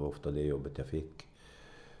forward, det var ofta det jobbet jag fick.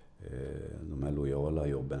 De här lojala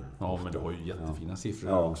jobben. Ja, men du har ju jättefina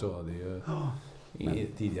siffror också. Det är ju i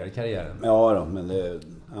tidigare karriären. Ja då, men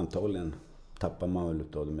antagligen tappar man väl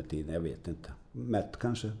av det med tiden. Jag vet inte. Mätt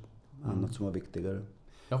kanske. Annat som var viktigare.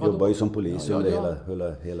 Jag jobbar ju som polis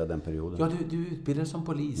under hela den perioden. Ja, du utbildade som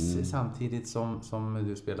polis samtidigt som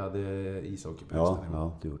du spelade ishockey på högsta nivå.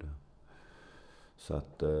 Ja, det gjorde jag. Så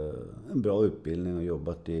att en bra utbildning och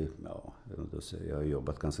jobbat jag har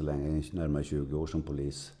jobbat ganska länge, närmare 20 år som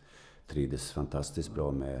polis. Trivdes fantastiskt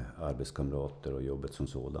bra med arbetskamrater och jobbet som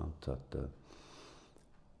sådant. Så att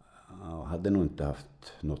jag hade nog inte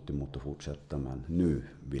haft något emot att fortsätta, men nu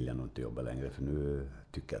vill jag nog inte jobba längre, för nu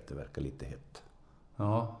tycker jag att det verkar lite hett.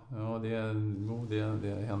 Ja, det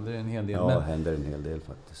händer en hel del. Ja, det händer en hel del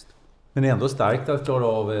faktiskt. Men det är ändå starkt att klara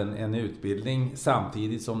av en utbildning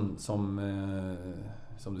samtidigt som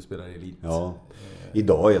du spelar i elit. Ja,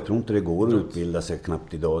 idag, jag tror inte det går att utbilda sig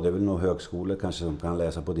knappt idag. Det är väl några högskolor kanske som kan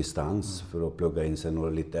läsa på distans för att plugga in sig några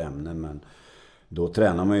lite ämnen, men då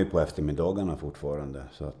tränar man ju på eftermiddagarna fortfarande.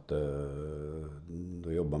 Så att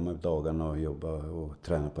då jobbar man på dagarna och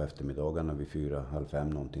tränar på eftermiddagarna vid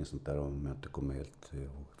 4:30 någonting sånt där, om jag inte kommer helt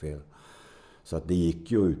fel. Så att det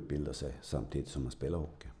gick ju att utbilda sig samtidigt som man spelar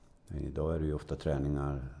hockey. Men idag är det ju ofta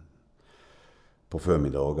träningar på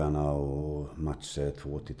förmiddagarna och matcher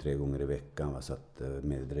 2 till 3 gånger i veckan. Så att,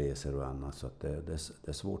 med resor och annat. Så att det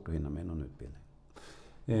är svårt att hinna med någon utbildning.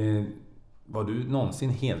 Var du någonsin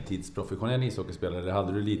heltidsprofessionell ishockeyspelare, eller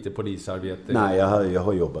hade du lite polisarbete? Nej, jag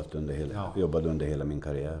har jobbat under hela min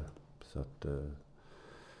karriär. Så att,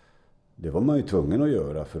 det var man ju tvungen att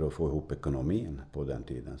göra för att få ihop ekonomin på den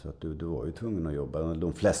tiden. Så att du var ju tvungen att jobba.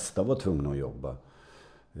 De flesta var tvungna att jobba.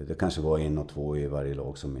 Det kanske var 1 och 2 i varje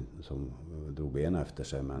lag som drog benen efter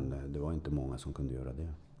sig, men det var inte många som kunde göra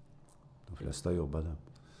det. De flesta jobbade.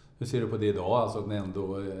 Hur ser du på det idag? Alltså,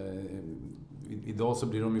 idag så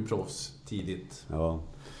blir de ju proffs tidigt. Ja.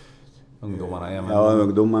 ungdomarna? Ja,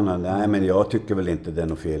 ungdomarna. Nej, men jag tycker väl inte det är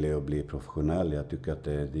något fel i att bli professionell. Jag tycker att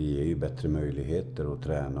det ger ju bättre möjligheter att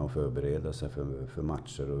träna och förbereda sig för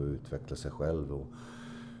matcher och utveckla sig själv.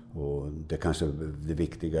 Och det kanske det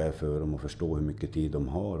viktiga är för dem att förstå hur mycket tid de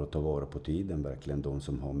har och ta vara på tiden, verkligen de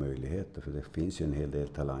som har möjligheter. För det finns ju en hel del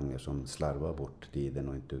talanger som slarvar bort tiden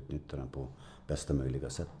och inte utnyttjar den på bästa möjliga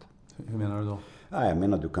sätt. Hur menar du då? Nej, jag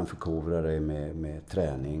menar du kan förkovra dig med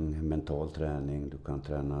träning, mental träning, du kan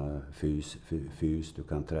träna fys, du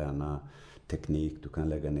kan träna teknik, du kan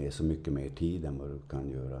lägga ner så mycket mer tid än vad du kan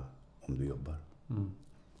göra om du jobbar. Mm.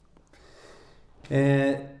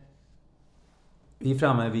 Vi är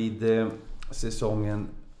framme vid säsongen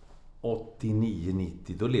 89-90.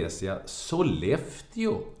 Då läser jag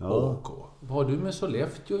Sollefteå OK. Vad har du med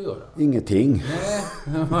Sollefteå att göra? Ingenting.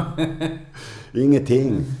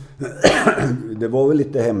 Ingenting. Det var väl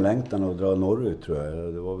lite hemlängtan att dra norrut, tror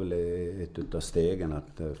jag. Det var väl ett utav stegen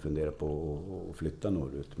att fundera på att flytta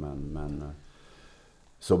norrut. Men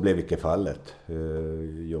så blev icke fallet.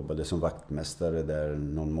 Jobbade som vaktmästare där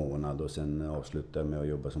någon månad och sen avslutade jag med att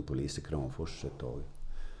jobba som polis i Kramfors ett tag.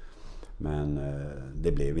 Men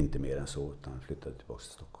det blev inte mer än så, utan jag flyttade tillbaka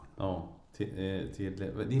till Stockholm. Ja,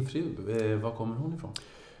 till din fru, var kommer hon ifrån?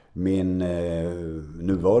 Min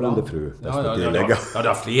nuvarande fru, bästa tillägga. Ja, du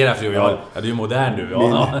har flera fruar. Ja, du är ju modern du.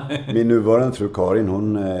 Ja. Min nuvarande fru Karin,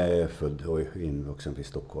 hon är född och invuxen i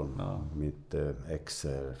Stockholm. Ja. Mitt ex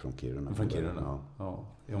är från Kiruna. Från Kiruna? Ja.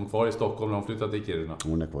 Är hon kvar i Stockholm? Har hon flyttat till Kiruna?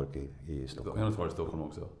 Hon är kvar i Stockholm. Hon är kvar i Stockholm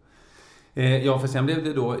också. Ja, för sen blev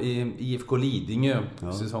det då i IFK Lidingö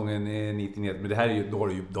säsongen 99. Men det här är ju, då har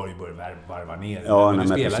du ju börjat varva ner. Ja, men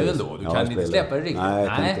du spelar ju ändå. Du kan inte släppa det riktigt. Nej,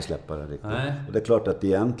 jag kan inte släppa det riktigt. Nej. Och det är klart att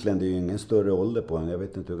egentligen det är ju ingen större ålder på en. Jag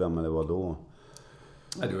vet inte hur gammal det var då.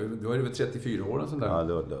 Nej, du var ju väl 34 år och sånt där. Ja,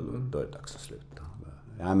 då är det dags att sluta.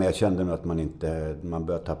 Ja, men jag kände nog att man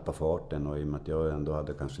började tappa farten. Och i och med att jag ändå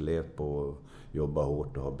hade kanske levt på att jobba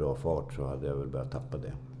hårt och ha bra fart, så hade jag väl börjat tappa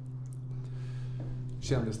det.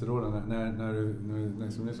 Kändes det då när du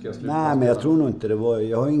nu ska jag sluta? Nej, men jag tror nog inte det var...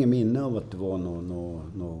 Jag har ingen minne av att det var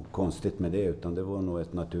något konstigt med det, utan det var nog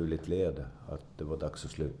ett naturligt led. Att det var dags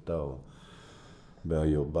att sluta och börja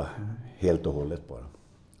jobba helt och hållet bara.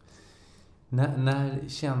 När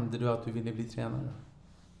kände du att du ville bli tränare?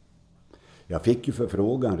 Jag fick ju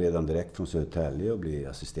förfrågan redan direkt från Södertälje att bli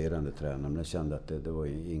assisterande tränare, men jag kände att det var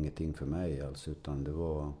ingenting för mig alls, utan det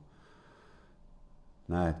var...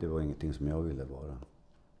 Nej, det var ingenting som jag ville vara.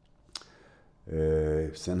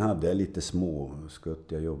 Sen hade jag lite små skutt.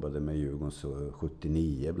 Jag jobbade med Djurgårdens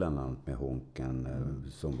 79 bland annat med Honken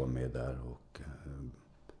som var med där. Och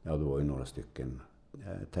ja, det var ju några stycken.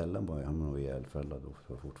 Tellan var han nog ihjälfällad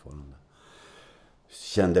då fortfarande.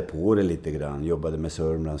 Kände på det lite grann. Jobbade med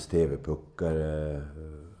Sörmlands TV-puckar.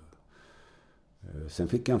 Sen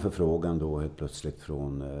fick jag en förfrågan då helt plötsligt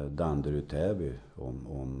från Danderyd Täby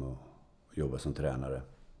om att jobba som tränare.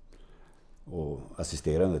 Och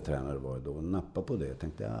assisterande tränare var det då. Och nappa på det. Jag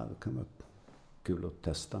tänkte, det kan vara kul att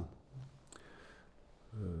testa.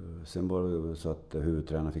 Sen var det så att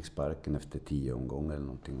huvudtränaren fick sparken efter 10 omgångar eller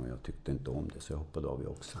någonting. Och jag tyckte inte om det, så jag hoppade av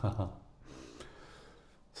också.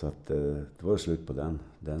 Så att det var slut på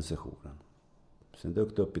den sessionen. Sen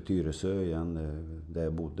dök det upp i Tyresö igen, där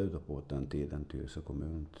jag bodde på den tiden, Tyresö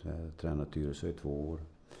kommun. Jag tränade Tyresö i 2 år.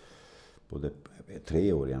 Både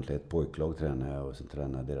 3 år egentligen, ett pojklag tränade jag och sen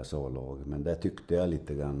tränade deras A-lag. Men där tyckte jag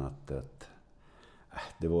lite grann att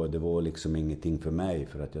det var liksom ingenting för mig,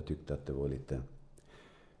 för att jag tyckte att det var lite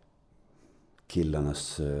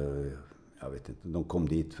killarnas, jag vet inte, de kom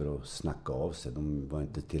dit för att snacka av sig. De var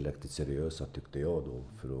inte tillräckligt seriösa, tyckte jag då,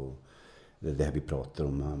 för att det här vi pratar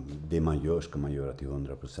om, det man gör ska man göra till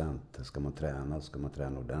 100%. Ska man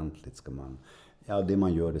träna ordentligt, det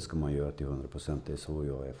man gör, det ska man göra till 100%. Det är så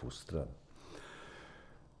jag är fostrad.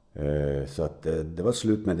 Så att det var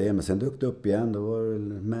slut med det. Men sen dök det upp igen. Det var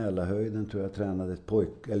Mälarhöjden, tror jag tränade ett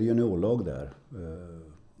juniorlag där.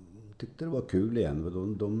 Tyckte det var kul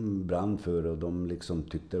igen. De brann för det och de liksom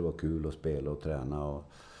tyckte det var kul att spela och träna. Och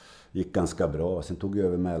gick ganska bra. Sen tog jag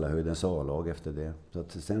över Mälarhöjdens A-lag efter det. Så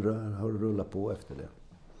att sen har det rullat på efter det.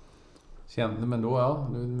 Men då,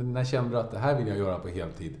 när kände du att det här vill jag göra på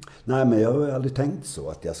heltid? Nej, men jag har aldrig tänkt så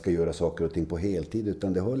att jag ska göra saker och ting på heltid.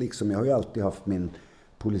 Utan det har jag har ju alltid haft min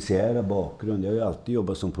polisiära bakgrund. Jag har ju alltid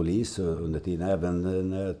jobbat som polis under tiden. Även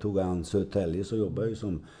när jag tog an Södertälje så jobbade jag ju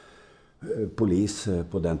som polis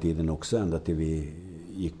på den tiden också. Ända till vi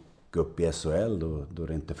gick upp i SHL då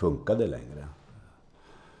det inte funkade längre.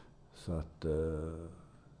 Så att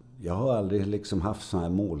jag har aldrig liksom haft såna här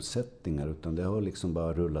målsättningar, utan det har liksom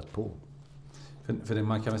bara rullat på. För det,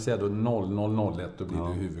 man kan väl säga då 0001 då blir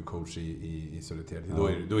du huvudcoach i Södertälje.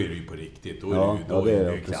 Då är det ju på riktigt. Då är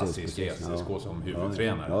det ju klassisk SSK som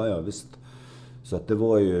huvudtränare. Ja, visst. Så att det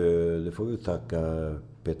var ju, det får vi tacka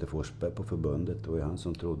Peter Forsberg på förbundet. Det var ju han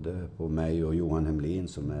som trodde på mig och Johan Hemlin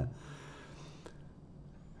som är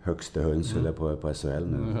högsta höns på SHL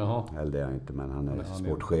nu. Ja. Eller det är han inte, men han är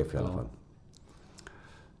sportchef i alla fall.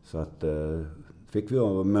 Så att fick vi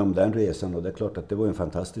med om den resan, och det är klart att det var en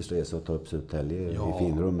fantastisk resa att ta upp Södertälje i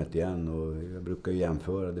finrummet igen. Och jag brukar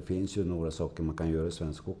jämföra, det finns ju några saker man kan göra i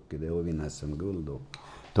svensk hockey. Det är att vinna SM-guld och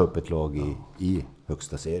ta upp ett lag i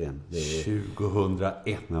högsta serien. Det är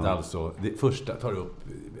 2001 alltså. Det första tar upp.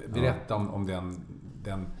 Berätta om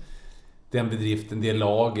den bedriften, det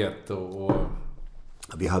laget. Och...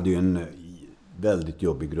 Vi hade ju en väldigt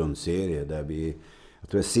jobbig grundserie där jag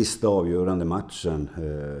tror sista avgörande matchen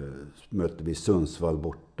mötte vi Sundsvall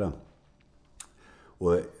borta.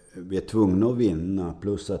 Och vi är tvungna att vinna,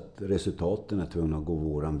 plus att resultaten är tvungna att gå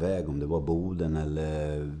våran väg, om det var Boden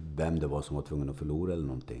eller vem det var som var tvungen att förlora eller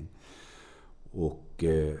någonting. Och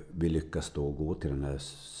vi lyckas då gå till den här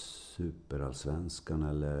superallsvenskan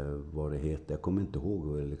eller vad det heter. Jag kommer inte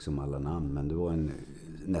ihåg liksom alla namn, men det var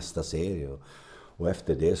nästa serie. Och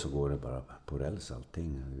efter det så går det bara på räls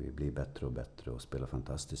allting. Vi blir bättre och bättre och spelar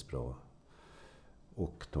fantastiskt bra.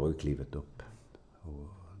 Och tar ju klivet upp. Och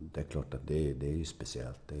det är klart att det är ju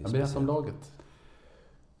speciellt. Berätta om laget.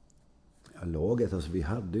 Ja, laget, alltså vi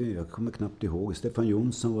hade ju, jag kommer knappt ihåg. Stefan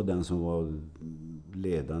Jonsson var den som var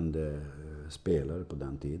ledande spelare på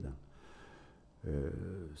den tiden.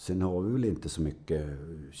 Sen har vi väl inte så mycket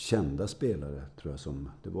kända spelare, tror jag.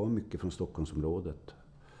 Det var mycket från Stockholmsområdet.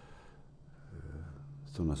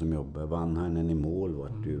 Sådana som jobbar. Vanhainen i mål var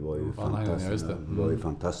ju fantastiskt. Det var ju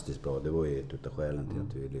fantastiskt bra. Det var ju ett utav skälen till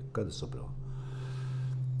att vi lyckades så bra.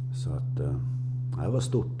 Så att det var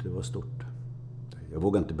stort. Jag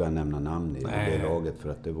vågar inte börja nämna namn i det laget, för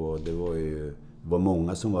att det var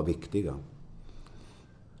många som var viktiga.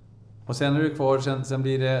 Och sen är du kvar, sen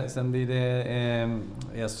blir det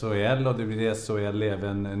SHL, och det blir SHL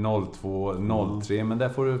även 02-03, men där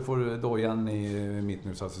får du dojan i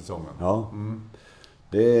mitten av säsongen. Ja.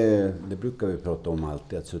 Det brukar vi prata om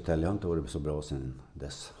alltid, att Södertälje har inte varit så bra sen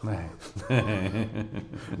dess. Nej.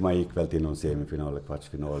 Man gick väl till någon semifinal eller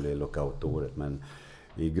kvartsfinal i lockout-året, men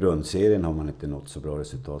i grundserien har man inte nått så bra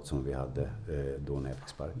resultat som vi hade då när jag fick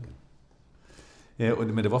sparken.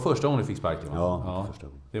 Men det var första gången du fick sparken, va? Ja, första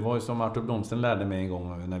gången. Det var ju som Artur Blomsten lärde mig en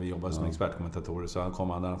gång när vi jobbade som expertkommentatorer. Så han kom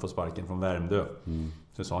när han fått sparken från Värmdö.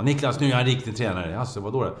 Så sa han: Niklas, nu är jag en riktig tränare. Alltså,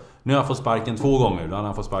 vadå då? Nu har jag fått sparken 2 gånger. Då hade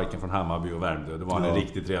han fått sparken från Hammarby och Värmdö. Då var han en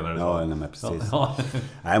riktig tränare. Ja, men precis. Ja.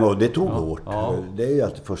 Nej, men det tog hårt. Ja. Det är ju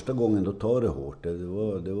alltid första gången, då tar det hårt.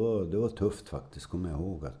 Det var tufft faktiskt, kommer jag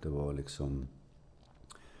ihåg. Att det var liksom...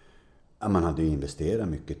 Ja, man hade ju investerat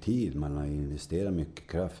mycket tid, man har investerat mycket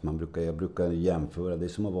kraft. Jag brukar jämföra, det är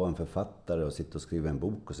som att vara en författare och sitta och skriva en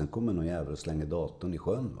bok, och sen kommer någon jävel och slänger datorn i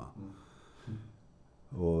sjön, va?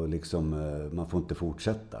 Och liksom, man får inte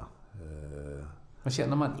fortsätta. Men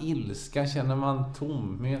känner man ilska? Känner man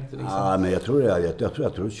tomhet? Liksom? Ja, men jag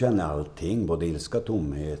tror du känner allting, både ilska,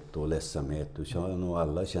 tomhet och ledsamhet. Du känner nog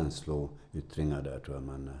alla känsloyttringar där, tror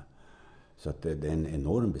jag. Så att det är en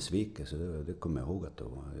enorm besvikelse. Det kommer jag ihåg att det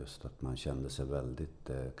var. Just att man kände sig väldigt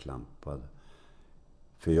klampad.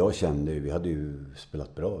 För jag kände, vi hade ju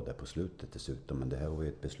spelat bra där på slutet dessutom. Men det här var ju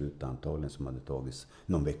ett beslut antagligen som hade tagits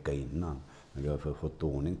någon vecka innan. Men vi har fått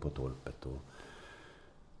ordning på torpet.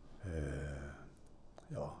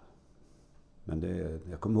 Ja. Men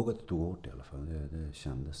jag kommer ihåg att det tog hårt i alla fall. Det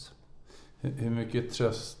kändes. Hur mycket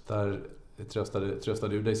tröstar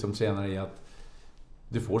du dig som tränare i att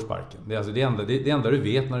du får sparken? Det är alltså det enda du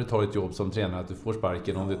vet när du tar ett jobb som tränare, att du får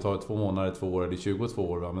sparken. Om det tar 2 månader, 2 år eller 22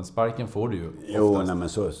 år, va? Men sparken får du ju oftast. Jo, nej, men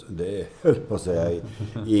så det höll på att säga,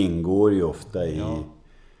 ingår ju ofta i... Ja.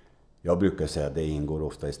 Jag brukar säga att det ingår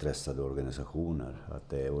ofta i stressade organisationer.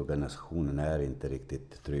 Att organisationen är inte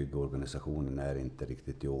riktigt trygg, organisationen är inte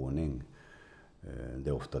riktigt i ordning. Det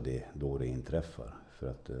är ofta då det inträffar. För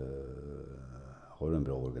att har du en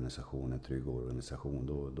bra organisation, en trygg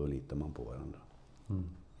organisation, då litar man på varandra.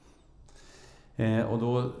 Och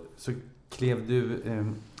då så klev du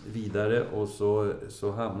vidare, och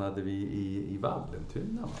så hamnade vi i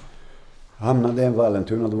Vallentuna, va? Hamnade i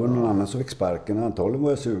Vallentuna, då var det någon annan som fick sparken. Antagligen var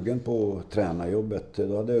jag sugen på tränarjobbet.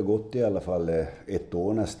 Då hade jag gått i alla fall 1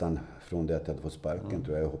 år nästan från det att jag hade fått sparken.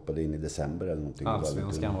 Tror jag hoppade in i december eller någonting.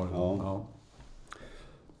 Allsvenskan var det. Ja.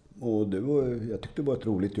 Och jag tyckte det var ett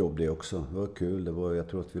roligt jobb det också. Det var kul. Jag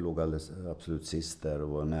tror att vi låg absolut sist där och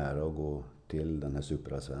var nära att gå till den här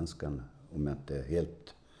superallsvenskan, om jag inte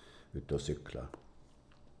helt ute och cyklar.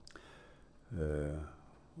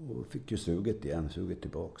 Och fick ju suget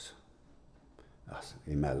tillbaks. Alltså,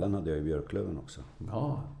 emellan hade jag ju Björklöven också.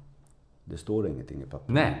 Ja. Det står ingenting i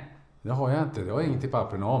pappren. Nej, det har jag inte. Det har jag inget i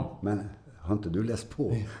pappren om. Men har inte du läst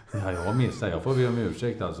på? Ja, jag missar. Jag får be om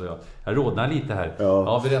ursäkt alltså. Jag rådnar lite här.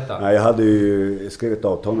 Ja, berätta. Nej, jag hade ju skrivit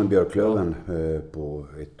avtal med Björklöven på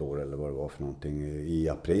 1 år eller vad det var för någonting i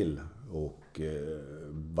april. Och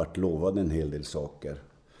vart lovad en hel del saker.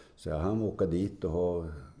 Så jag hann åka dit och ha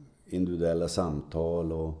individuella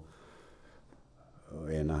samtal och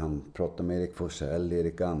när han pratade med Erik Forsell,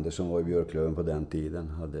 Erik Andersson var i Björklöven på den tiden,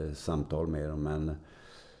 hade samtal med dem, men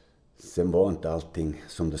sen var inte allting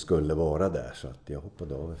som det skulle vara där, så att jag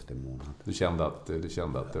hoppade av efter en månad. Du kände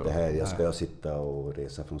att det här, jag sitta och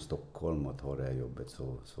resa från Stockholm och ta det här jobbet,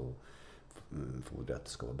 så får det att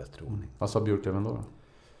det ska vara bättre ordning. Vad sa Björklöven då?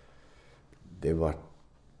 Det var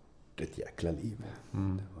ett jäkla liv.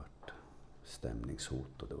 Det var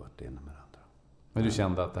stämningshot och det var det ena med det andra. Men du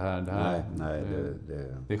kände att det här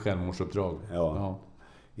det är självmordsuppdrag? Ja.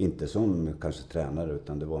 Inte som kanske tränare,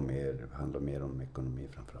 utan det handlade mer om ekonomi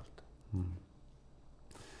framförallt.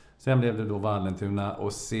 Sen blev det då Vallentuna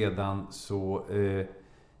och sedan så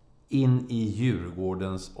in i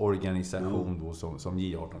Djurgårdens organisation då som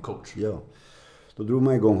J18-coach. Ja, då drog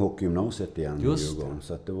man igång hockeygymnasiet igen i Djurgården.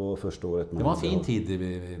 Så att det var första året det var en fin tid,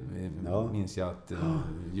 minns jag att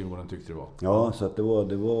Djurgården tyckte det var. Ja, så att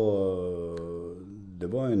det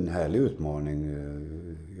var en härlig utmaning.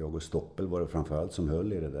 Jag och Stoppel var det framförallt som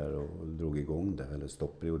höll i det där och drog igång det. Eller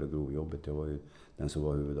Stoppel gjorde grovjobbet. Jag var ju den som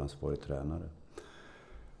var huvudansvarig tränare.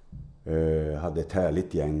 Hade ett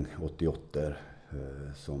härligt gäng 88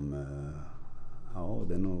 som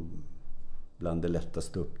det är nog bland det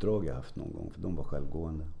lättaste uppdrag jag haft någon gång, för de var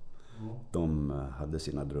självgående. De hade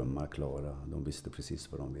sina drömmar klara, de visste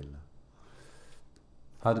precis vad de ville.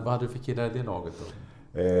 Vad hade du för killar i det laget då?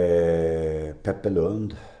 Peppe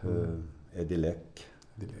Lund, Eddie Läck,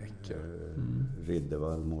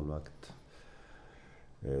 Riddervall, målvakt.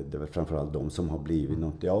 Det är väl framförallt de som har blivit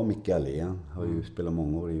något. Ja, Micke Allén har ju spelat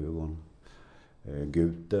många år i Djurgården.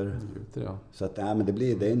 Guter, ja. Så att, men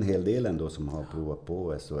det är en hel del ändå som har provat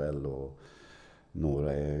på SHL, och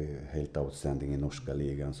några är helt outstanding i norska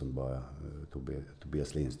ligan, som bara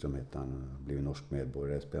Tobias Lindström heter han, blivit norsk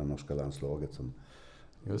medborgare, spelar norska landslaget som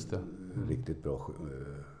riktigt bra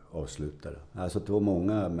avslutare. Alltså det var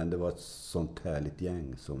många, men det var ett sånt härligt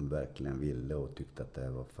gäng som verkligen ville och tyckte att det här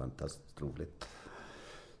var fantastiskt roligt.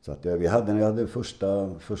 Så att jag hade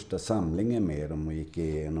första samlingen med dem och gick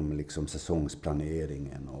igenom liksom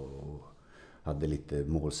säsongsplaneringen och hade lite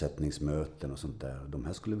målsättningsmöten och sånt där. De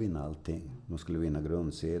här skulle vinna allting. De skulle vinna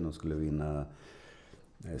grundserien, de skulle vinna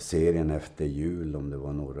serien efter jul, om det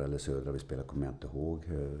var norra eller södra vi spelade, kommer jag inte ihåg.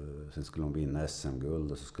 Sen skulle de vinna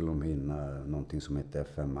SM-guld och så skulle de vinna någonting som hette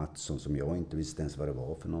FM Mattsson, som jag inte visste ens vad det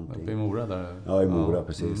var för någonting. Uppe i Mora där? Ja, i Mora,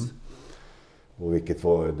 precis. Och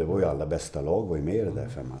det var ju alla bästa lag var ju med i det där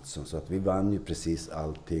FM Mattsson. Så att vi vann ju precis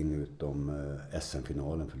allting utom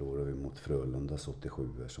SM-finalen förlorade vi mot Frölundas 87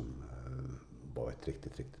 som var ett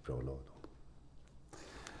riktigt, riktigt bra lag då.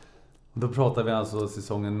 Då pratar vi alltså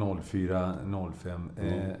säsongen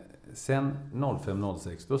 04-05. Sen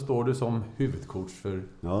 05-06, då står du som huvudcoach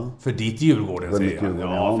för ditt Djurgården, säger jag.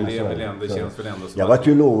 Ja, för det är väl ändå, känns väl ändå så. Jag var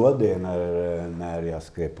ju lovad det när jag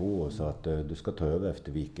skrev på, så att du ska ta över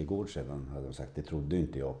efter Wikegård sedan, hade de sagt. Det trodde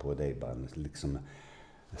inte jag på. Det är bara liksom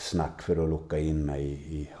snack för att locka in mig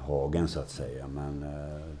i hagen, så att säga. Men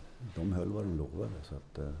de höll vad de lovade, så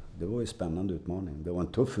att det var ju en spännande utmaning. Det var en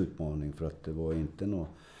tuff utmaning, för att det var inte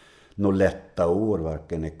några lätta år,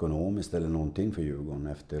 varken ekonomiskt eller någonting för Djurgården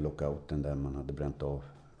efter lockouten, där man hade bränt av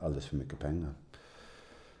alldeles för mycket pengar.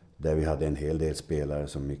 Där vi hade en hel del spelare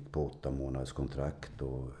som gick på 8 månaders kontrakt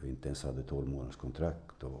och inte ens hade 12 månaders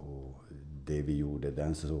kontrakt. Och det vi gjorde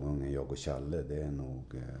den säsongen, jag och Challe, det är nog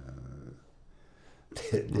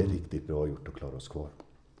det är riktigt bra gjort att klara oss kvar.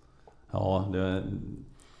 Ja,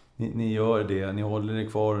 ni gör det. Ni håller er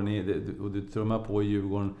kvar och du trummar på i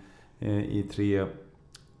Djurgården i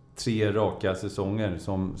tre raka säsonger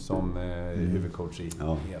som huvudcoach i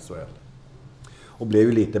SHL. Och blev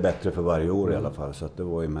ju lite bättre för varje år i alla fall. Så att det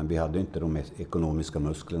var ju, men vi hade inte de ekonomiska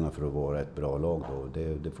musklerna för att vara ett bra lag då.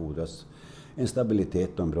 Det fordras en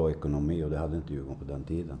stabilitet och en bra ekonomi, och det hade inte Djurgården på den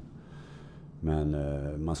tiden. Men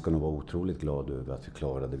man ska nog vara otroligt glad över att vi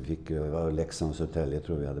klarade. Vi fick Leksand och Södertälje,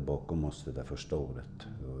 tror vi hade bakom oss det där första året.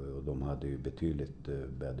 Och de hade ju betydligt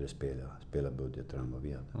bättre spelarbudgetar än vad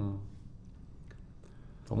vi hade.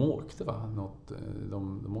 De åkte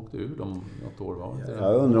de åkte ur något år, var det?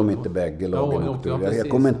 Jag undrar om inte bägge lagen åkte ur. Jag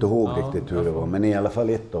kommer inte ihåg riktigt hur det var, men i alla fall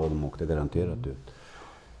ett av dem åkte garanterat ut.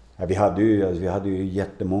 Ja, vi hade ju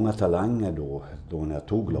jättemånga talanger då när jag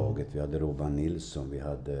tog laget. Vi hade Robban Nilsson, vi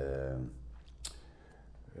hade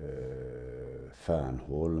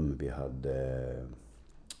Fernholm, vi hade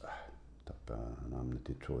namnet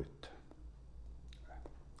i Detroit.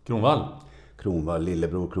 Kronwall,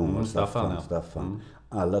 lillebror Kronwall, Staffan. Ja.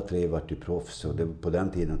 Alla tre var ju proffs, och på den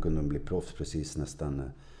tiden kunde de bli proffs precis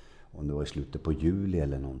nästan, om det var i slutet på juli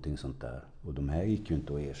eller någonting sånt där. Och de här gick ju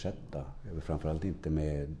inte att ersätta, framförallt inte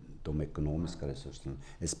med de ekonomiska resurserna.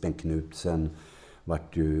 Espen Knutsen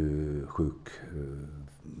vart ju sjuk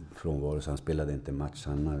frånvaro, så han spelade inte match.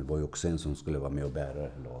 Han var ju också en som skulle vara med och bära det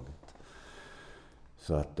här laget.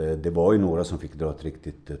 Så att det var ju några som fick dra ett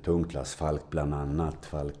riktigt tungt lass. Falk bland annat,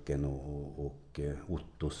 Falken och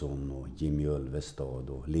Ottosson och Jimmy Ölvestad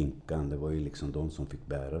och Linkan. Det var ju liksom de som fick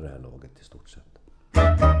bära det här laget i stort sett.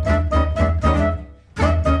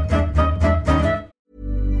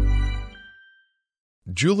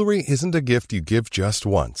 Jewelry isn't a gift you give just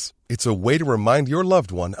once. It's a way to remind your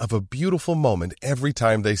loved one of a beautiful moment every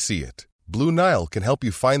time they see it. Blue Nile can help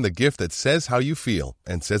you find the gift that says how you feel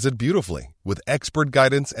and says it beautifully, with expert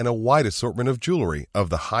guidance and a wide assortment of jewelry of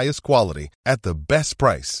the highest quality at the best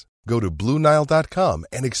price. Go to BlueNile.com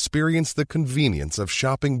and experience the convenience of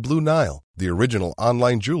shopping Blue Nile, the original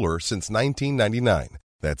online jeweler since 1999.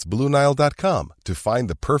 That's BlueNile.com to find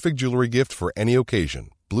the perfect jewelry gift for any occasion.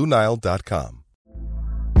 BlueNile.com.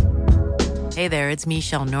 Hey there, it's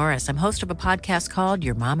Michelle Norris. I'm host of a podcast called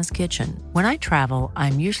Your Mama's Kitchen. When I travel,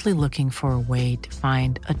 I'm usually looking for a way to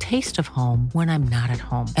find a taste of home when I'm not at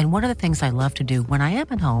home. And one of the things I love to do when I am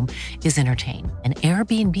at home is entertain. And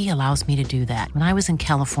Airbnb allows me to do that. When I was in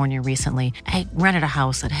California recently, I rented a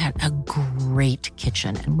house that had a great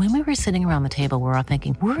kitchen. And when we were sitting around the table, we were all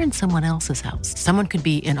thinking, we're in someone else's house. Someone could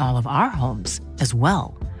be in all of our homes as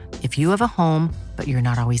well. If you have a home, but you're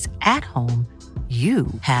not always at home, you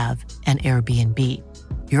have an Airbnb.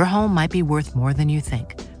 Your home might be worth more than you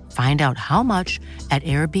think. Find out how much at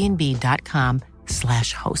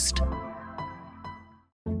airbnb.com/host.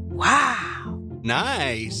 Wow.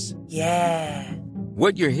 Nice. Yeah.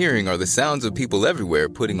 What you're hearing are the sounds of people everywhere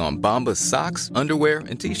putting on Bombas socks, underwear,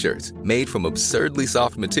 and T-shirts made from absurdly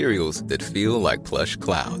soft materials that feel like plush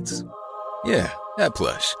clouds. Yeah, that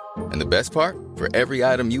plush. And the best part? For every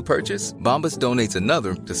item you purchase, Bombas donates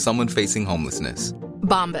another to someone facing homelessness.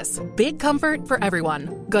 Bombas. Big comfort for everyone.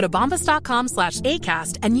 Go to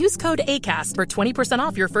bombas.com/ACAST and use code ACAST for 20%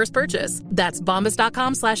 off your first purchase. That's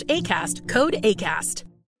bombas.com/ACAST. Code ACAST.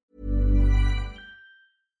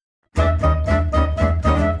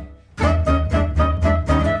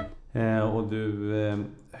 Och du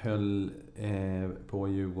höll på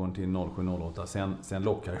Djurgården till 07-08. Sen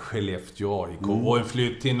lockade Skellefteå AIK och en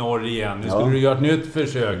flytt till norr igen. Nu skulle du göra ett nytt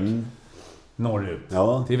försök norrut,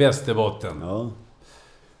 till Västerbotten. Ja.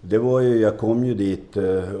 Det var ju, jag kom ju dit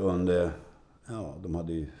under, de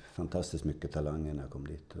hade ju fantastiskt mycket talanger när jag kom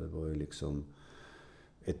dit. Det var ju liksom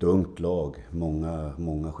ett ungt lag,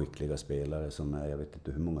 många skickliga spelare som jag vet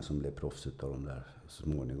inte hur många som blev proffs utav dem där så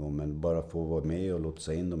småningom. Men bara få vara med och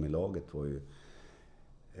låta in dem i laget var ju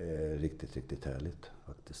riktigt härligt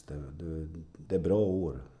faktiskt. Det är bra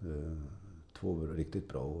år. 2 riktigt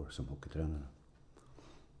bra år som hockeytränare.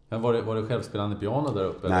 Men var det självspelande piano där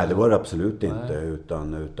uppe? Nej, det var det absolut inte.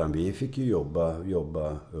 Utan vi fick ju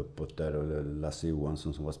jobba uppåt där. Och Lasse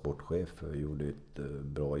Johansson som var sportchef gjorde ett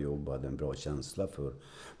bra jobb. Hade en bra känsla för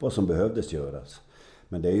vad som behövdes göras.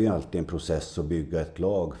 Men det är ju alltid en process att bygga ett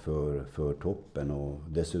lag för toppen. Och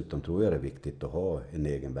dessutom tror jag det är viktigt att ha en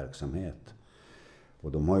egen verksamhet.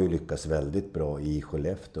 Och de har ju lyckats väldigt bra i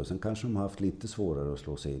Skellefteå. Och sen kanske de har haft lite svårare att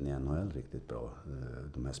slå sig in i NHL riktigt bra,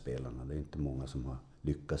 de här spelarna. Det är inte många som har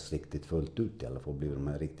lyckats riktigt fullt ut i alla fall, blir de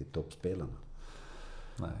här riktigt toppspelarna.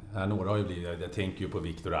 Nej, några har ju blivit, jag tänker ju på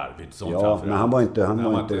Viktor Arvidsson. Ja, men han var inte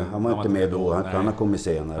med då, han har kommit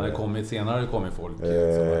senare. Han har kommit senare, kommit folk.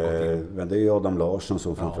 Men det är ju Adam Larsson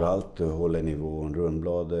som framförallt håller nivån.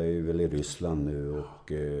 Rundblad är ju väl i Ryssland nu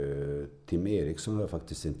och Tim Eriksson har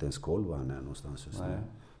faktiskt inte ens koll var han är någonstans just nu.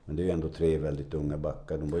 Men det är ju ändå 3 väldigt unga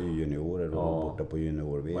backar. De var ju juniorer och var borta på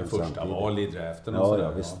junior-VM. Det var första val i draften.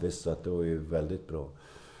 Ja, visst. Så att det var ju väldigt bra.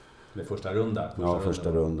 Det första rundan.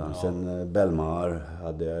 Första rundan. Sen Belmar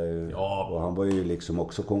hade jag ju. Och han var ju liksom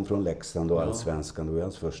också kom från Leksand och Allsvenskan. Det var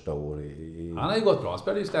hans första år Han har ju gått bra. Han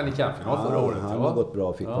spelade ju Stanley Cup-final förra året. Han har gått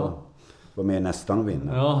bra. Fick vara med nästan och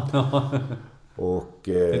vinna. Och,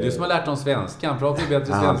 det är du som har lärt om svenska. Han pratar ju bättre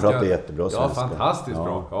svenska. Han pratar jättebra svenska. Ja, fantastiskt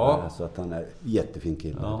bra. Så att han är jättefin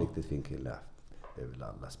kille. Riktigt fin kille. Det är väl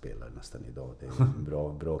alla spelare nästan idag. Det är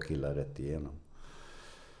bra killar rätt igenom.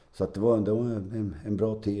 Så att det var en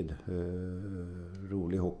bra tid.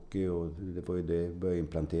 Rolig hockey, och det var ju det jag började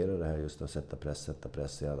implantera det här, just att sätta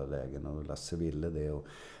press i alla lägen, och Lasse ville det. Och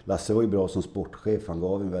Lasse var ju bra som sportchef, han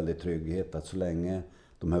gav en väldigt trygghet att så länge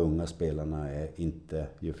de här unga spelarna inte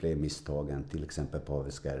gör fler misstag än till exempel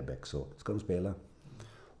Pavel Skärbäck, så ska de spela.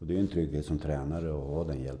 Och det är ju en trygghet som tränare att ha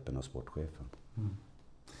den hjälpen av sportchefen. Mm.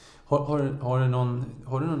 Har du någon,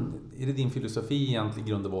 är det din filosofi egentligen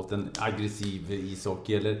i grund och botten, aggressiv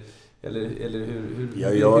ishockey, eller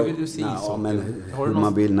hur vill du se ishockey?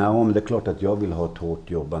 Men det är klart att jag vill ha ett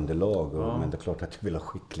hårt jobbande lag, men det är klart att jag vill ha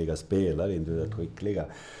skickliga spelare, individuellt skickliga.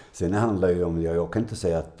 Sen handlar det ju om, jag kan inte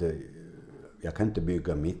säga att jag kan inte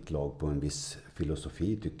bygga mitt lag på en viss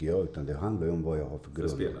filosofi, tycker jag, utan det handlar ju om vad jag har för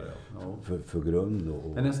grund. För grund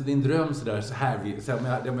och... Men alltså din dröm så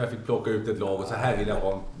här om jag fick plocka ut ett lag och så här vill jag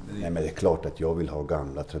ha... Nej, men det är klart att jag vill ha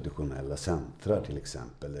gamla traditionella centrar till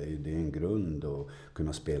exempel. Det är en grund att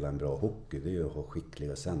kunna spela en bra hockey, det är ju att ha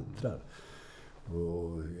skickliga centrar.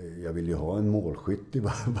 Och jag vill ju ha en målskytt i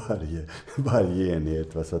varje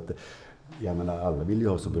enhet. Va? Så att, jag menar, alla vill ju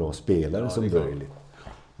ha så bra spelare som möjligt.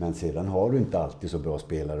 Men sedan har du inte alltid så bra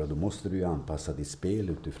spelare, och då måste du ju anpassa ditt spel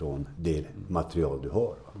utifrån det material du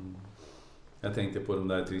har. Mm. Jag tänkte på de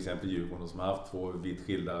där till exempel Djurgården som har haft 2 vitt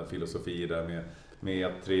skilda filosofier där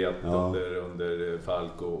med 3-1 under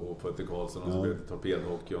Falk och Putte Karlsson, och så blev det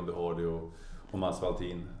torpedhockey under Hardy och Mats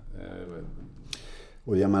Valtin.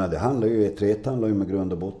 Och jag menar, det handlar ju, 3-1 handlar ju med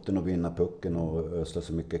grund och botten att vinna pucken och ösla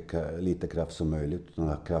så lite kraft som möjligt, utan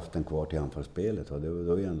ha kraften kvar till anfallsspelet. Det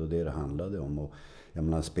var ju ändå det handlade om. Och jag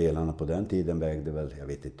menar, spelarna på den tiden vägde väl, jag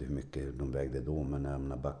vet inte hur mycket de vägde då, men jag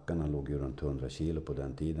menar, backarna låg ju runt 100 kilo på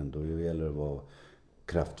den tiden. Då gäller det att vara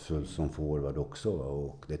kraftfull som forward också,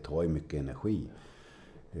 och det tar ju mycket energi.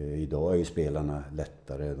 Idag är ju spelarna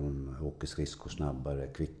lättare, de åker skridskor snabbare,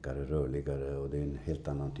 kvickare, rörligare, och det är en helt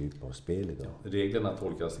annan typ av spel idag. Reglerna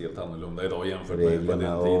tolkas helt annorlunda idag jämfört med den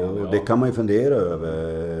tiden. Och det kan man ju fundera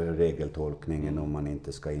över, regeltolkningen, om man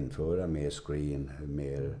inte ska införa mer screen,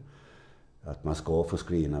 att man ska få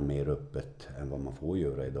screena mer öppet än vad man får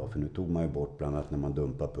göra idag. För nu tog man ju bort, bland annat när man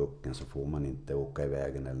dumpar pucken så får man inte åka i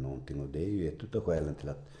vägen eller någonting. Och det är ju ett av skälen till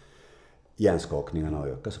att hjärnskakningarna har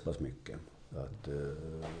ökat så pass mycket. Att,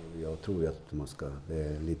 jag tror ju att det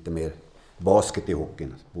är lite mer basket i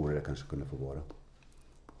hockeyn, borde det kanske kunna få vara.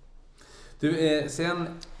 Du,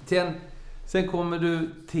 sen kommer du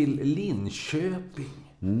till Linköping.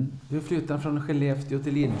 Du flyttar från Skellefteå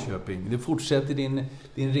till Linköping. Du fortsätter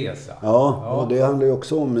din resa. Ja, och det handlar ju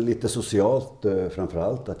också om lite socialt,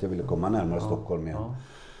 framförallt att jag ville komma närmare Stockholm igen. Ja.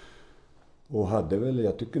 Och hade väl,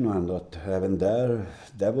 jag tycker nog ändå att även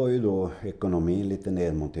där var ju då ekonomin lite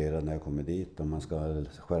nedmonterad när jag kom dit. Och man ska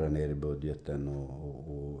skära ner i budgeten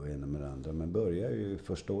och ena med det andra. Men började ju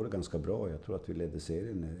första året ganska bra. Jag tror att vi ledde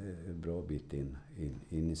serien en bra bit in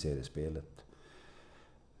i seriespelet.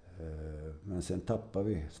 Men sen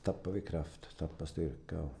tappade vi kraft, tappade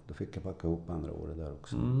styrka, och då fick jag packa ihop andra året där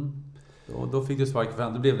också. Och då fick du spark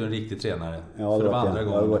för, då blev du en riktig tränare. Ja, det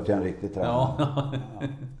var en riktig tränare. Ja.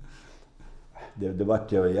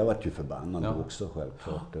 Jag var ju förbannad också,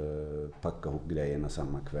 självklart. Packa ihop grejerna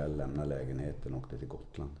samma kväll, lämna lägenheten och åkte till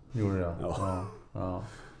Gotland. Gjorde det? Ja.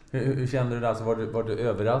 Hur kände du det? Alltså, var du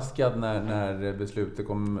överraskad när beslutet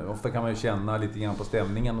kom? Ofta kan man ju känna lite grann på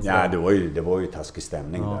stämningen. Och så. Ja, det var ju taskig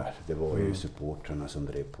stämning där. Det var ju supportrarna som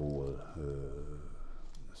drev på.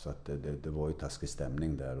 Så att det var ju taskig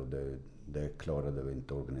stämning där, och det klarade väl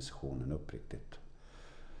inte organisationen upp riktigt.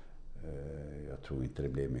 Jag tror inte det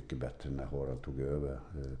blev mycket bättre när Harald tog över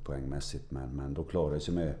poängmässigt, men då klarade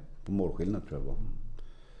sig med på målskillnad, tror jag var.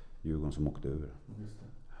 Djurgården som åkte ur. Just det.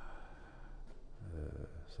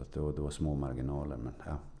 Så att det var små marginaler, men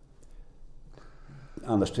ja.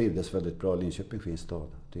 Annars trivdes väldigt bra. Linköping fin stad.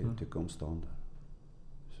 Tycker om stan där.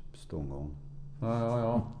 Stångång.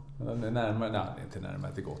 Ja. Närmare, nej, inte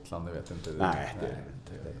närmare till Gotland, jag vet inte. Nej, det är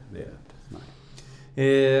inte. Det är inte. Nej.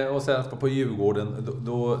 Och sen på Djurgården,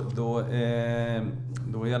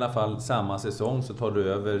 då i alla fall samma säsong så tar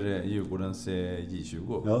du över Djurgårdens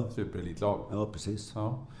J20, superelitlag. Ja, precis.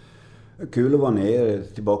 Ja. Kul att vara ner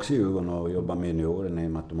tillbaka i Djurgården och jobba med juniorerna, i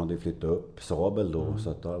och med att de hade flyttat upp Sabel då, så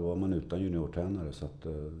att då var man utan juniortränare, så att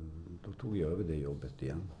då tog jag över det jobbet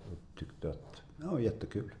igen och tyckte att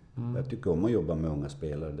jättekul. Jag tycker om att jobba med unga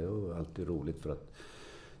spelare, det är alltid roligt, för att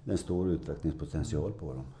det är en stor utvecklingspotential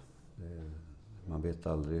på dem. Man vet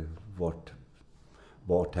aldrig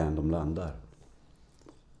vart hän de landar.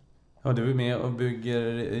 Ja, du är med och bygger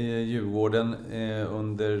Djurgården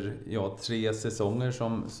under 3 säsonger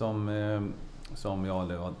som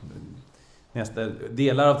nästa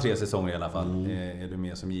delar av 3 säsonger i alla fall är du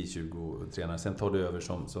med som J20-tränare. Sen tar du över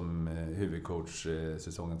som huvudcoach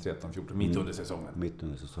säsongen 13-14, mitt under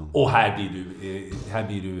säsongen. Och här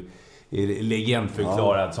blir du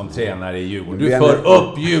legendförklarad som tränare i Djurgården. Du för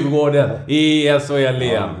upp Djurgården i SHL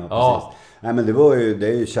igen. Ja. Nej, men det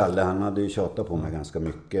är ju Challe, han hade ju tjatat på mig ganska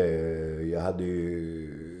mycket. Jag hade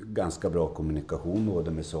ju ganska bra kommunikation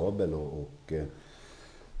både med Sabel och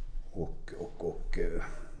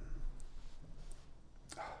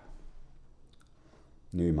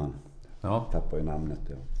Nyman. Ja. Tappar ju namnet.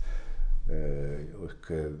 Ja.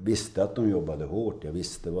 Och visste att de jobbade hårt. Jag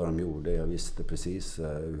visste vad de gjorde. Jag visste precis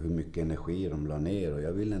hur mycket energi de la ner. Och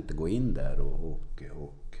jag ville inte gå in där och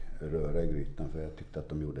röra i grytan. För jag tyckte att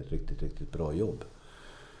de gjorde ett riktigt, riktigt bra jobb.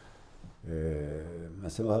 Men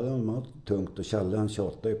sen hade de tungt. Och Challe, han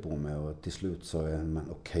tjatade ju på mig. Och till slut sa jag, men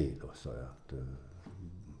okej då, sa jag. Att,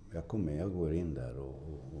 jag kommer med, jag går in där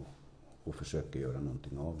och försöker göra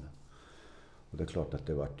någonting av det. Och det är klart att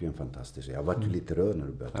det var ju en fantastisk... Jag var ju lite röd när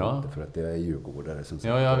du började prata, för att det är djurgårdare som sagt.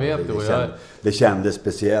 Ja, jag vet det kändes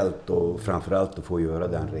speciellt, och framförallt att få göra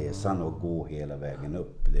den resan och gå hela vägen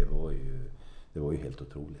upp. Det var ju helt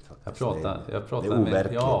otroligt faktiskt. Jag pratade med...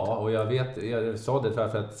 Ja, och jag sa det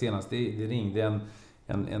för att senast det ringde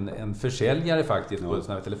en försäljare faktiskt, på en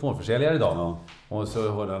sån här telefonförsäljare idag. Ja. Och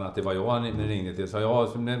så hörde han att det var jag han ringde till.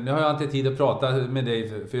 Så nu har jag inte tid att prata med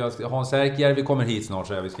dig, för Hans Särkjärvi kommer hit snart,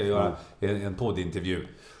 så vi ska göra en poddintervju.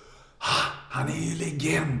 Han är ju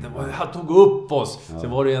legend, han tog upp oss. Ja. Så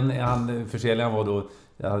var det försäljaren var då,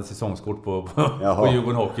 jag hade säsongskort på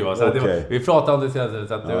Djurgården Hockey. Va? Så okay. vi pratade om det.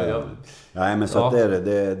 Så att Nej, men så att det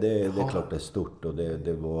är klart det är stort, och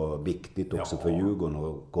det var viktigt också för Djurgården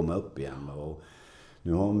att komma upp igen. Och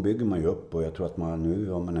nu bygger man ju upp, och jag tror att nu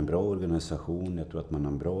har man en bra organisation, jag tror att man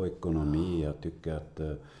har en bra ekonomi. Jag tycker att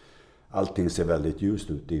allting ser väldigt ljust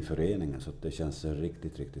ut i föreningen, så att det känns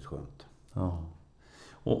riktigt, riktigt skönt. Ja.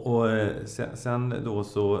 Och sen då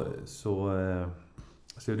så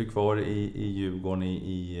är du kvar i Djurgården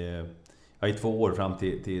i 2 år fram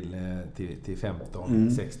till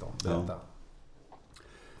 15, 16. Berätta.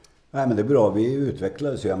 Nej, men det är bra. Vi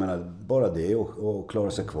utvecklades ju. Jag menar, bara det och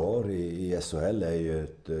klara sig kvar i SHL är ju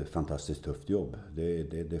ett fantastiskt tufft jobb.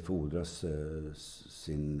 Det fordras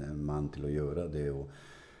sin man till att göra det. Och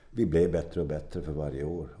vi blev bättre och bättre för varje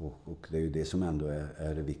år. Och det är ju det som ändå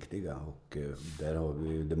är det viktiga. Och där har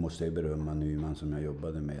vi, det måste jag berömma Nyman som jag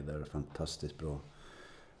jobbade med. Där är fantastiskt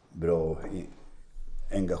bra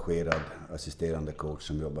engagerad assisterande coach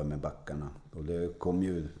som jobbar med backarna. Och det kom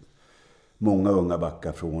ju många unga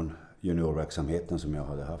backar från juniorverksamheten som jag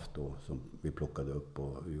hade haft då, som vi plockade upp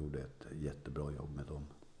och gjorde ett jättebra jobb med dem.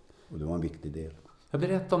 Och det var en viktig del. Jag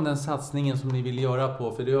berättar om den satsningen som ni vill göra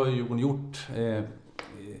på, för det har ju Djurgården gjort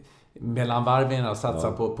mellan varven, att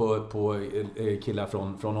satsa på killar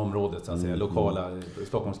från området, så att säga, lokala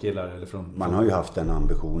Stockholmskillar eller från... Man har ju haft den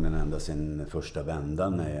ambitionen ända sedan första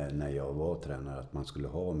vändan när jag var tränare, att man skulle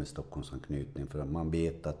ha med Stockholmsanknytning, för att man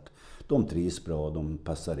vet att de trivs bra, de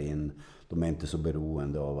passar in, de är inte så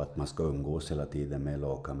beroende av att man ska umgås hela tiden med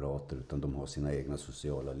lagkamrater, utan de har sina egna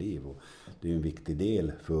sociala liv, och det är ju en viktig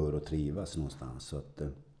del för att trivas någonstans, så att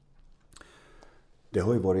det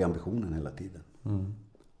har ju varit ambitionen hela tiden.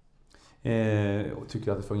 Tycker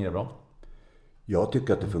du att det fungerar bra? Jag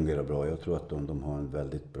tycker att det fungerar bra. Jag tror att de har en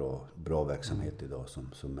väldigt bra verksamhet idag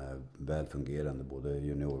som är väl fungerande. Både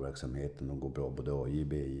juniorverksamheten, de går bra både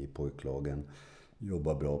AIB i pojklagen,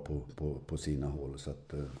 jobbar bra på sina håll. Så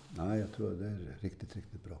att, jag tror att det är riktigt,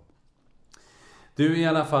 riktigt bra. Du är i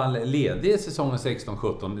alla fall ledig säsongen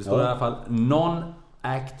 16-17. Det står i alla fall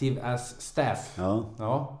non-active as staff.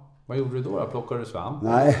 Ja. Vad gjorde du då? Plockade du svamp?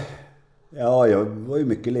 Nej. Ja, jag var ju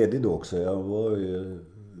mycket ledig då också. Jag var ju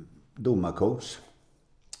domarcoach.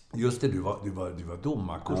 Just det, du var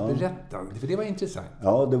domarcoach. Ja. Berätta, för det var intressant.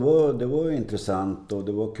 Ja, det var intressant, och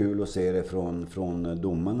det var kul att se det från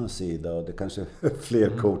domarnas sida. Och det kanske fler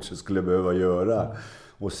coacher skulle behöva göra.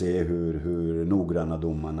 Och se hur noggranna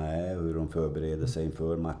domarna är, hur de förbereder sig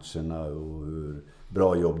inför matcherna och hur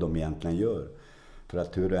bra jobb de egentligen gör. För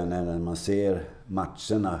att hur det är när man ser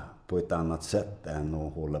matcherna på ett annat sätt än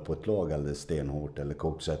att hålla på ett lag alldeles stenhårt eller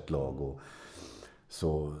coacha ett lag, och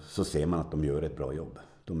så ser man att de gör ett bra jobb.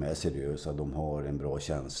 De är seriösa, de har en bra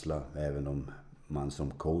känsla, även om man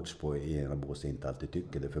som coach på ena bås inte alltid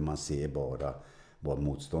tycker det, för man ser bara vad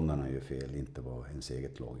motståndarna gör fel, inte vad ens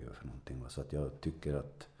eget lag gör för någonting. Så att jag tycker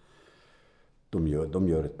att de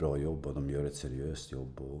gör ett bra jobb, och de gör ett seriöst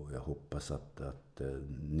jobb, och jag hoppas att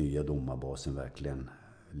nya domarbasen verkligen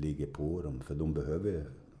ligger på dem, för de behöver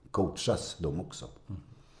coachas de också.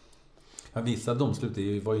 Ja, vissa domslut,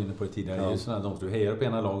 vi var inne på det tidigare, det är ju sådana domslut. Hejar du på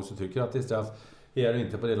ena lag så tycker du att det är straff. Hejar du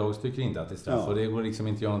inte på det lag så tycker du inte att det är straff. Och det går liksom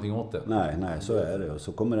inte att göra någonting åt det. Nej, så är det. Och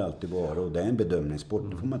så kommer det alltid vara. Och det är en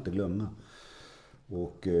bedömningssport, det får man inte glömma.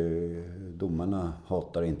 Och domarna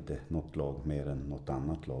hatar inte något lag mer än något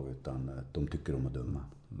annat lag, utan de tycker om att döma.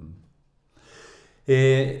 Det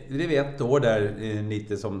är ett år där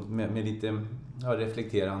lite som, med lite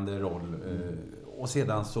reflekterande roll. Och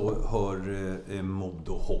sedan så hör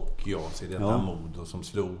Modo Hockey av sig. Detta Modo som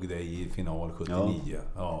slog dig i final 79.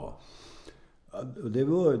 Ja.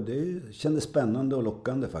 Det kändes spännande och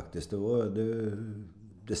lockande faktiskt.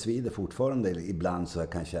 Det svider fortfarande ibland, så jag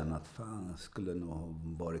kan känna att fan, jag skulle nog ha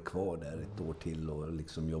varit kvar där ett år till och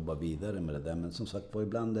liksom jobba vidare med det där. Men som sagt,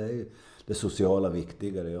 ibland är ju det sociala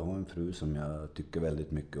viktigare. Jag har en fru som jag tycker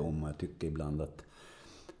väldigt mycket om, och jag tycker ibland att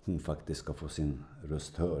hon faktiskt ska få sin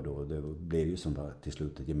röst hörd. Och det blev ju som till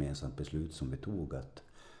slut ett gemensamt beslut som vi tog, att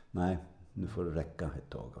nej, nu får det räcka ett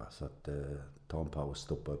tag. Va? Så att ta en paus,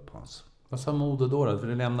 stoppa upp Hans. Vad sa Modo då? För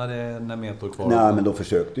du lämnade när med ett år kvar. Nej, men då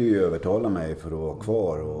försökte ju övertala mig för att vara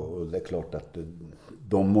kvar. Och det är klart att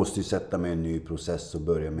de måste ju sätta med en ny process och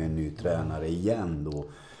börja med en ny tränare igen då.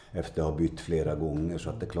 Efter att ha bytt flera gånger. Så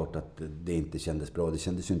att det är klart att det inte kändes bra. Det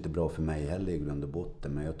kändes ju inte bra för mig heller i grund och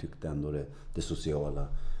botten. Men jag tyckte ändå det sociala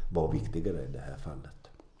var viktigare i det här fallet.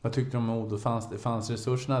 Vad tyckte du om Modo? Fanns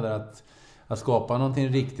resurserna där att skapa någonting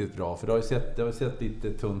riktigt bra? För det har ju sett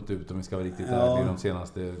lite tunt ut, om vi ska vara riktigt ärliga, de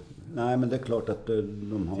senaste... Nej, men det är klart att det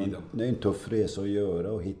är en tuff resa att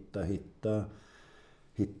göra och hitta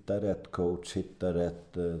rätt coach, hitta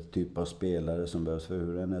rätt typ av spelare som behövs. För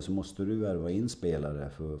hur den är, så måste du värva in spelare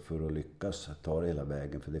för att lyckas ta det hela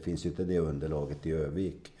vägen. För det finns ju inte det underlaget i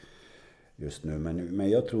Övik just nu. Men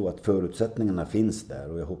jag tror att förutsättningarna finns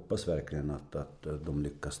där, och jag hoppas verkligen att de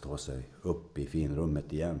lyckas ta sig upp i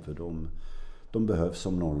finrummet igen. För de behövs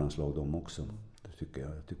som Norrlandslag de också. Det tycker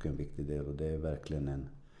jag är en viktig del, och det är verkligen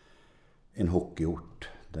en hockeyort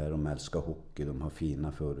där de älskar hockey. De har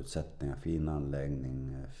fina förutsättningar, fin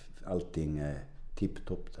anläggning. Allting är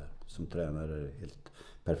tipptopp där. Som tränare är det helt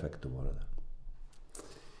perfekt att vara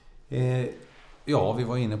där. Ja, vi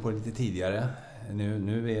var inne på det lite tidigare.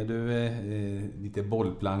 Nu är du lite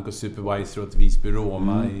bollplank och supervisor åt Visby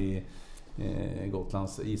Roma i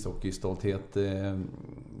Gotlands ishockeystolthet.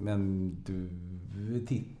 Men du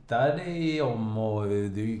tittar dig om och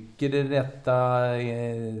dyker det rätta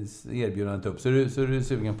erbjudandet upp. Så är du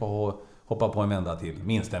sugen på att hoppa på en vända till,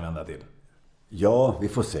 minst en vända till? Ja, vi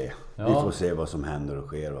får se. Ja. Vi får se vad som händer och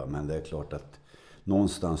sker. Va? Men det är klart att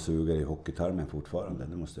någonstans suger i hockeytarmen fortfarande,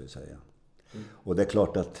 det måste jag säga. Och det är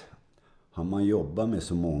klart att har man jobbat med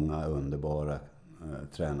så många underbara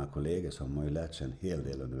tränarkollegor, så har man ju lärt sig en hel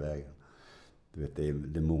del under vägen. Du vet, det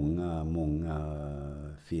är många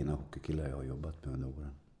fina hockeykillar jag har jobbat med under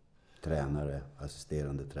åren. Tränare,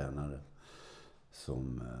 assisterande tränare.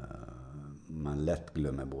 Som man lätt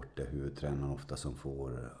glömmer bort det. Huvudtränaren ofta som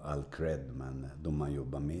får all cred. Men de man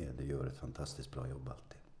jobbar med, det gör ett fantastiskt bra jobb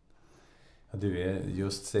alltid. Ja, du är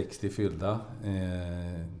just 60 fyllda.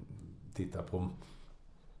 Titta på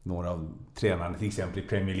några av tränarna till exempel i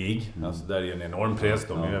Premier League. Alltså där är en enorm press.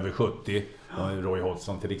 De är över 70. Roy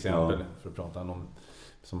Hodgson till exempel, för att prata om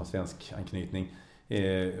som har svensk anknytning.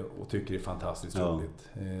 Och tycker det är fantastiskt roligt.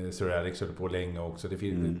 Sir Alex håller på länge också. Det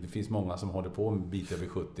finns många som håller på en bit över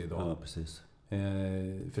 70 idag. Ja, precis.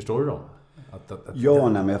 Förstår du dem?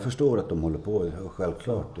 Men jag förstår att de håller på,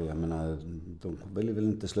 självklart. Jag menar, de vill väl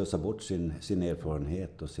inte slösa bort sin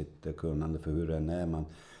erfarenhet och sitt kunnande för hur den är. Man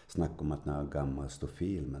snackar om att när gammal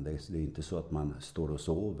stofil, men det är inte så att man står och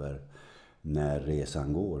sover när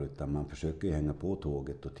resan går, utan man försöker ju hänga på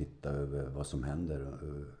tåget och titta över vad som händer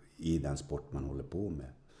i den sport man håller på med.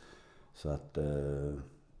 Så att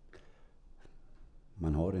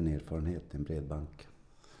man har en erfarenhet, en bred bank.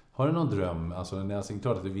 Har du någon dröm? Alltså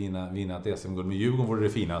klart att du vinna ett SM-guld med Djurgården vore det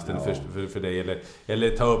finaste för dig.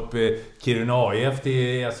 Eller ta upp Kiruna AIF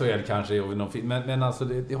till SHL kanske. Men alltså,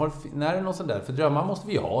 när är det någon sån där? För drömmar måste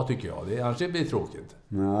vi ha, tycker jag. Det annars blir trråkigt.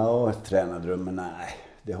 Ja, tränardrömmen, nej.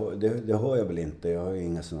 Det har jag väl inte. Jag har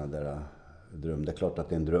inga såna där dröm. Det är klart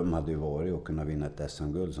att en dröm hade ju varit att kunna vinna ett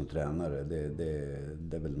SM-guld som tränare.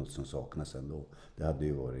 Det är väl något som saknas ändå. Det hade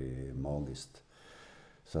ju varit magiskt.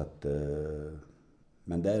 Så att...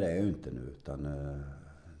 Men där är jag ju inte nu, utan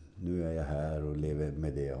nu är jag här och lever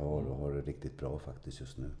med det jag har och har det riktigt bra faktiskt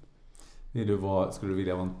just nu. Skulle du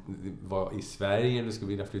vilja vara i Sverige eller skulle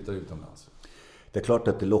du vilja flytta utomlands? Det är klart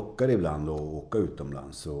att det lockar ibland att åka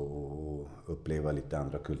utomlands och uppleva lite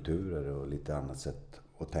andra kulturer och lite annat sätt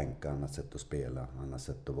att tänka, annat sätt att spela, annat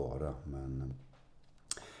sätt att vara. Men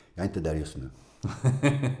jag är inte där just nu.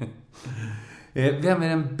 Vem är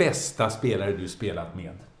den bästa spelare du spelat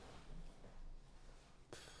med?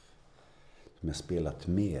 Som jag spelat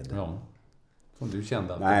med? Ja, som du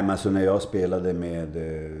kände. Nej, men alltså när jag spelade med,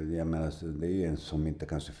 jag menar, det är ju en som inte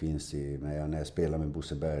kanske finns när jag spelade med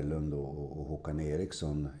Bosse Berglund och Håkan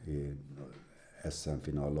Eriksson i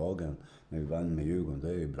SM-finallagen när vi vann med Djurgården, det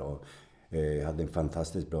är ju bra. Jag hade en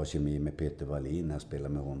fantastiskt bra kemi med Peter Wallin när jag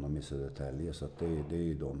spelade med honom i Södertälje, så att det är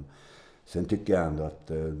ju de. Sen tycker jag ändå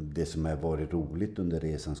att det som har varit roligt under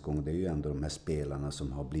resans gång, det är ju ändå de här spelarna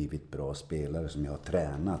som har blivit bra spelare som jag har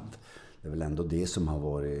tränat. Det är väl ändå det som har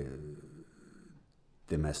varit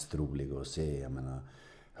det mest roliga att se. Jag menar,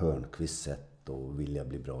 Hörnqvist sätt och vilja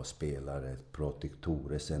bli bra spelare. Patrik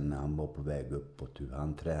Thoresen när han var på väg uppåt, hur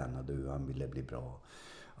han tränade, hur han ville bli bra.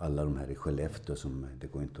 Alla de här i Skellefteå som, det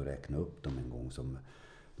går inte att räkna upp dem en gång, som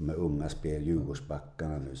de här unga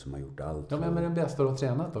Djurgårdsbackarna nu som har gjort allt. Ja, vem är den bästa du har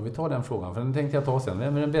tränat då? Vi tar den frågan, för den tänkte jag ta sen.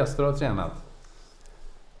 Vem är den bästa du har tränat?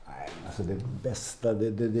 Nej, alltså det bästa,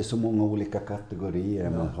 det är så många olika kategorier.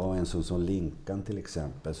 Man har en som Linkan till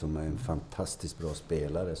exempel, som är en fantastiskt bra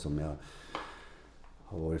spelare som jag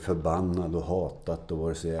har varit förbannad och hatat och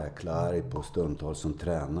varit så jäkla arg på stundtals som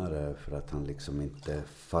tränare för att han liksom inte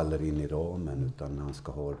faller in i ramen utan han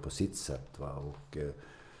ska ha det på sitt sätt. Va?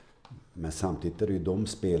 Men samtidigt är det ju de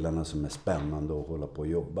spelarna som är spännande att hålla på och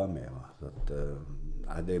jobba med. Va? Så att,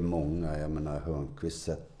 det är många, jag menar Hörnqvist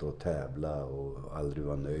sätt att tävla och aldrig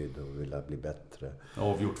vara nöjd och vilja bli bättre.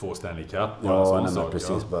 Avgjort 2 Stanley Cup. Ja,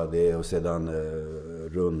 precis bara det. Och sedan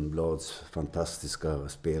Rundblads fantastiska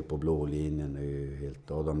spel på blå linjen är ju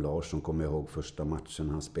helt. Adam Larsson kommer jag ihåg första matchen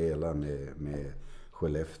han spelade med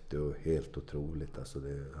Skellefteå, helt otroligt. Alltså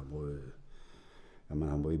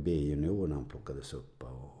han var ju B-junior när han plockades upp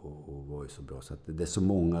och var ju så bra. Så att det är så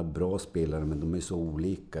många bra spelare, men de är så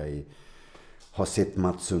olika har sett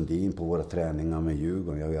Mats Sundin på våra träningar med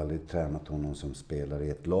Djurgården. Jag har ju aldrig tränat honom som spelare i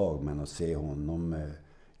ett lag, men att se honom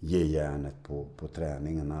ge järnet på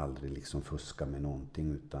träningen, aldrig liksom fuska med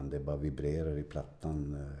någonting, utan det bara vibrerar i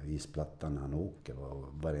isplattan när han åker. Va? Och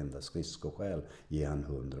varenda skridskoskäl ger han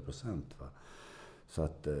 100%. Va? Så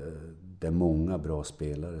att det är många bra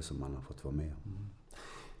spelare som man har fått vara med om.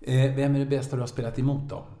 Vem är det bästa du har spelat emot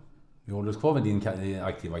då? Vi håller oss kvar med din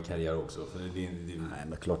aktiva karriär också. Nej,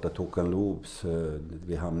 men klart att Håkan Loobs,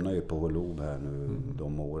 vi hamnar ju på Loob här nu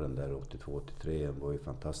de åren där 82-83 var ju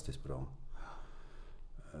fantastiskt bra.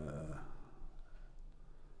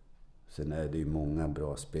 Sen är det ju många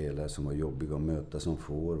bra spelare som var jobbiga att möta som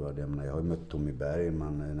forward. Jag har ju mött Tommy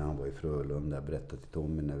Bergman när han var i Frölunda. Jag berättade till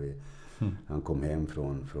Tommy när han kom hem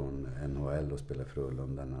från NHL och spelade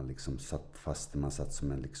Frölunda. Han liksom man satt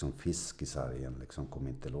som en liksom fisk i sargen. Liksom kom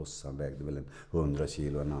inte loss. Han vägde väl 100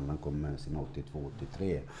 kilo. En annan kom med sin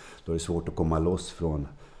 82-83. Då är det svårt att komma loss från.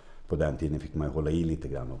 På den tiden fick man ju hålla i lite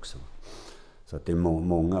grann också. Så att det är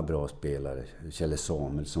många bra spelare. Kjelle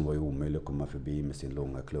Samuelsson var ju omöjlig att komma förbi med sin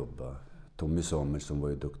långa klubba. Tommy Samuelsson var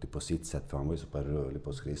ju duktig på sitt sätt, för han var ju så pass rörlig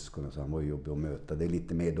på skridskorna, så han var ju jobbig att möta. Det är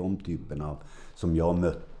lite mer de typerna som jag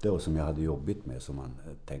mötte och som jag hade jobbigt med som man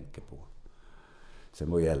tänker på.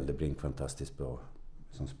 Sen var ju Eldebrink fantastiskt bra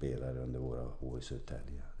som spelare under våra år i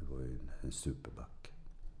Södertälje. Det var ju en superback.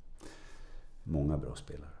 Många bra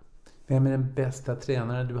spelare. Vem är den bästa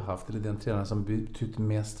tränare du har haft, eller den tränare som betytt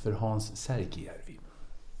mest för Hans Särkijärvi?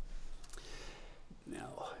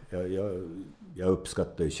 Jag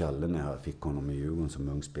uppskattar ju Challe när jag fick honom i Djurgården som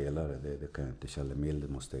ung spelare. Det kan jag inte, Challe Milde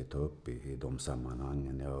måste jag ta upp i de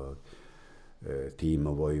sammanhangen.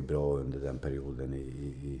 Timo var ju bra under den perioden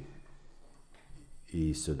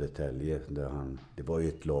i Södertälje. Det var ju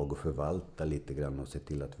ett lag att förvalta lite grann och se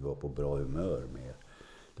till att vi var på bra humör med.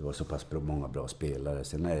 Det var så pass många bra spelare.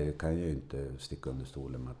 Sen kan jag ju inte sticka under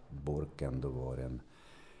stolen med att Bork ändå var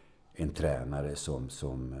en tränare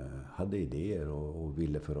som hade idéer och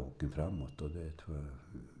ville föra hockeyn framåt. Och det tror jag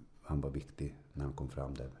han var viktig när han kom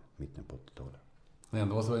fram där mitten på 80-talet. Men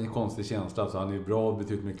ändå var så en konstig känsla. Alltså, han är ju bra och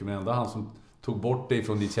betyder mycket, men ändå han som tog bort dig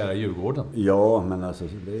från ditt kära Djurgården. Ja, men alltså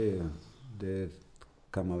det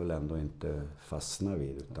kan man väl ändå inte fastna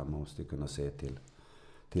vid, utan man måste kunna se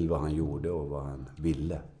till vad han gjorde och vad han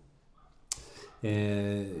ville.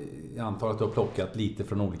 Jag antar att du har plockat lite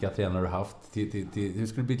från olika tränare du har haft. Hur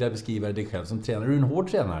skulle du vilja beskriva dig själv som tränare? Är du en hård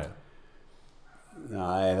tränare?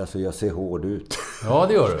 Nej, alltså jag ser hård ut. Ja,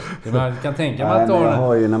 det gör du. Man kan tänka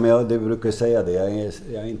mig att det brukar jag säga det.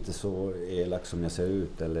 Jag är inte så elak som jag ser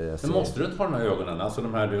ut. Eller men måste du inte ha de här ögonen? Alltså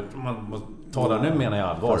de här, man talar nu menar jag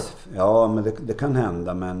allvar. Ja, men det kan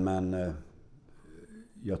hända. Men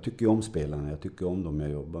jag tycker om spelarna, jag tycker om dem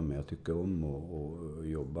jag jobbar med. Jag tycker om att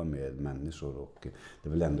jobba med människor, och det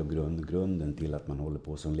är väl ändå grunden till att man håller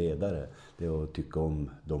på som ledare. Det är att tycka om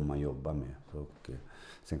dem man jobbar med. Och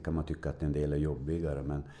sen kan man tycka att en del är jobbigare,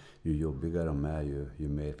 men ju jobbigare de är ju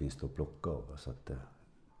mer finns det att plocka av. Så att,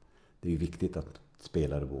 det är ju viktigt att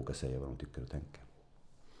spelare vågar säga vad de tycker och tänker.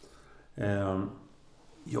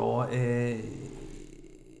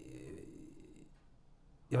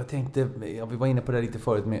 Jag tänkte, vi var inne på det lite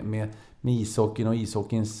förut med ishockeyn och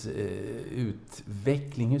ishockeyns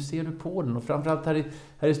utveckling. Hur ser du på den? Och framförallt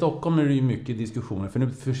här i Stockholm är det ju mycket diskussioner, för nu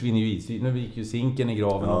försvinner ju nu gick ju Zinken i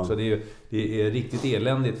graven också. Det är riktigt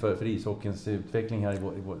eländigt för ishockeyns utveckling här i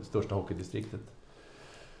vår största hockeydistriktet.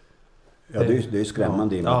 Ja, det är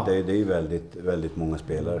skrämmande. Ja. Det är ju väldigt, väldigt många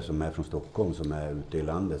spelare som är från Stockholm, som är ute i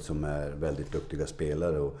landet, som är väldigt duktiga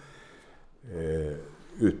spelare och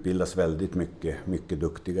utbildas väldigt mycket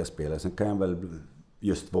duktiga spelare. Sen kan jag väl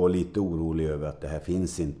just vara lite orolig över att det här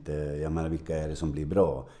finns inte. Jag menar, vilka är det som blir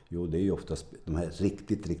bra? Jo, det är ju oftast de här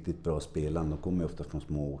riktigt, riktigt bra spelarna. De kommer ju ofta från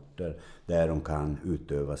små orter där de kan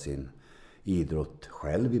utöva sin idrott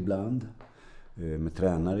själv ibland, med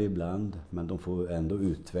tränare ibland, men de får ändå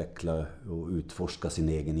utveckla och utforska sin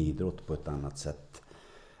egen idrott på ett annat sätt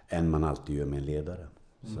än man alltid gör med en ledare.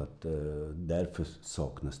 Så att därför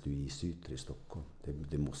saknas det ju isytor i Stockholm.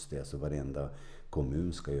 Det måste, alltså varenda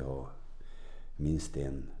kommun ska ju ha minst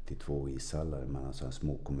 1 till 2 ishallar. Men alltså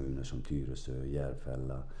små kommuner som Tyresö,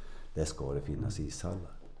 Järfälla, där ska det finnas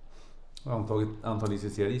ishallar. Antalet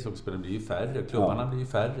intresserade ishockeyspelare blir ju färre, klubbarna blir ju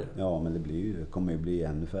färre. Ja, men det kommer ju bli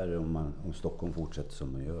ännu färre om Stockholm fortsätter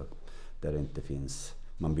som man gör. Där det inte finns,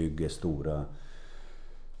 man bygger stora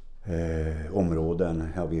områden.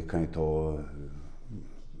 Ja, vi kan ju ta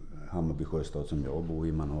Hammarby Sjöstad som jag bor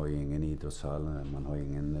i. Man har ju ingen idrottshall, man har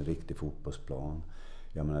ingen riktig fotbollsplan.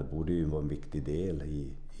 Jag menar, det borde ju vara en viktig del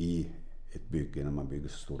i ett bygge när man bygger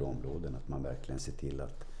så stora områden, att man verkligen ser till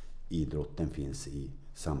att idrotten finns i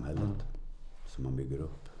samhället som man bygger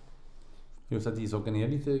upp. Just att ishockeyn är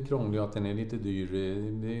lite krånglig och att den är lite dyr,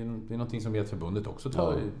 det är någonting som förbundet också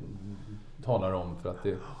talar om, för att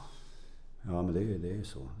det... Ja, men det är ju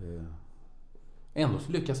så. Ändå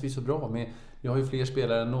så lyckas vi så bra med... Vi har ju fler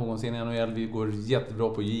spelare än någonsin i NHL. Vi går jättebra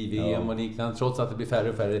på JVM och liknande, trots att det blir färre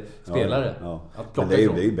och färre spelare. Ja. Men det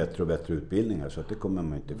är ju bättre och bättre utbildningar, så att det kommer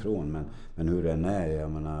man inte ifrån. Men hur den är,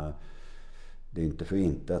 jag menar, det är inte för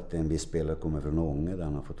inte att en viss spelare kommer från Ånge där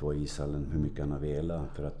han har fått vara i ishallen hur mycket han har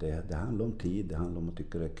velat. För att det handlar om tid, det handlar om att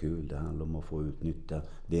tycka det är kul, det handlar om att få utnyttja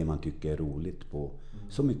det man tycker är roligt på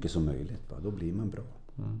så mycket som möjligt. Då blir man bra.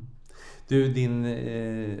 Du, din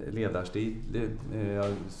ledarstil,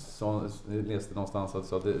 jag läste någonstans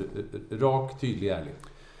att det rak, tydlig, ärlig.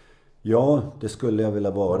 Ja, det skulle jag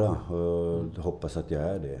vilja vara, och hoppas att jag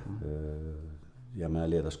är det. Jag menar,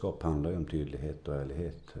 ledarskap handlar ju om tydlighet och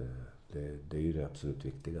ärlighet. Det är ju det absolut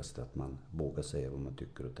viktigaste, att man vågar säga vad man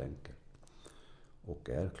tycker och tänker. Och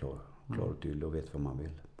är klar och tydlig och vet vad man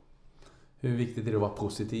vill. Hur viktigt är det att vara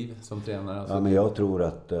positiv som tränare? Alltså, ja, men jag tror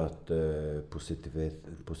att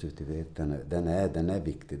positiviteten den är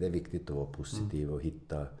viktig. Det är viktigt att vara positiv och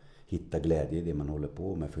hitta glädje i det man håller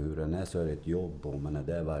på med. För hur den är så är det ett jobb och man är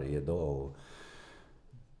där varje dag. Och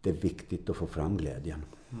det är viktigt att få fram glädjen.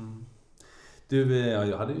 Du,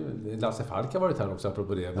 jag hade ju Lasse Falk har varit här också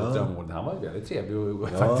apropå det. Han var ju väldigt trevlig och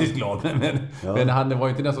faktiskt glad. Men han var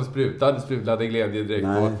ju inte den som sprudlade glädje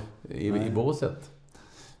direkt i båset.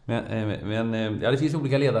 Men det finns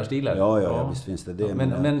olika ledarstilar. Ja, visst finns det.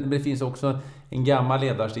 Men det finns också en gammal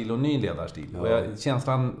ledarstil och en ny ledarstil. Ja. Och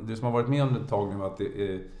känslan, du som har varit med under ett tag nu, att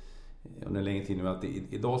under en längre tid nu, att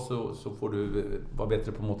idag så får du vara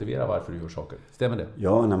bättre på att motivera varför du gör saker. Stämmer det?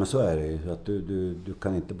 Ja, men så är det ju. Att du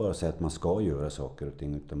kan inte bara säga att man ska göra saker och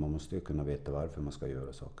ting, utan man måste ju kunna veta varför man ska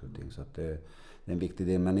göra saker och ting. Så att det är en viktig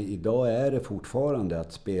del. Men idag är det fortfarande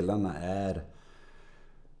att spelarna är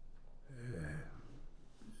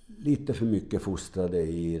lite för mycket fostrade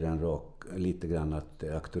i den lite grann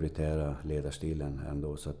auktoritära ledarstilen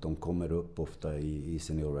ändå, så att de kommer upp ofta i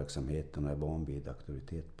seniorverksamheten och är van vid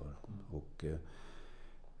auktoritet bara. Och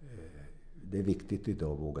det är viktigt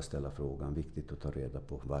idag att våga ställa frågan, viktigt att ta reda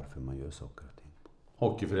på varför man gör saker och ting.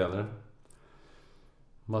 Hockeyföräldrar?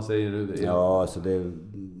 Vad säger du? Ja, alltså det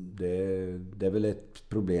är väl ett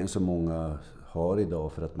problem som många har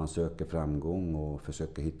idag, för att man söker framgång och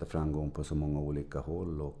försöker hitta framgång på så många olika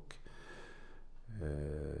håll, och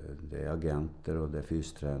det är agenter och det är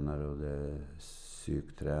fystränare och det är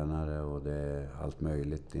psyktränare och det är allt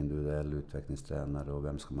möjligt, individuell utvecklingstränare, och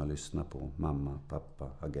vem ska man lyssna på? Mamma, pappa,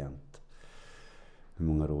 agent. Hur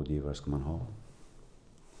många rådgivare ska man ha?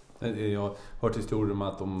 Jag har hört historier om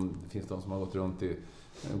att det finns de som har gått runt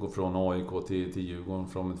går från AIK till Djurgården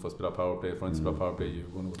för att de inte får spela powerplay, får inte spela powerplay i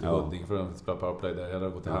Djurgården, går till Huddinge för att inte spela powerplay där, eller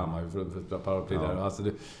går till Hammarby för att inte spela powerplay där. Alltså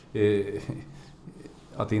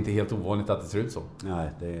att det inte är helt ovanligt att det ser ut så. Nej,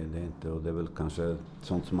 det är inte, och det är väl kanske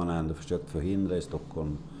sånt som man ändå försökt förhindra i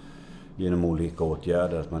Stockholm genom olika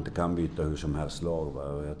åtgärder, att man inte kan byta hur som helst lag. Va?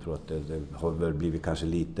 Och jag tror att det har väl blivit kanske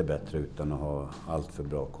lite bättre utan att ha allt för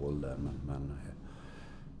bra koll där,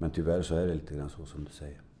 men tyvärr så är det lite grann så som du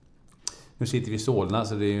säger. Nu sitter vi i Solna,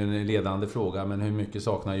 så det är ju en ledande fråga, men hur mycket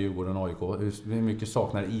saknar Djurgården och AIK? Hur mycket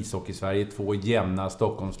saknar ishockey i Sverige? 2 jämna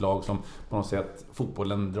Stockholmslag som på något sätt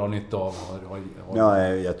fotbollen drar nytta av. Ja,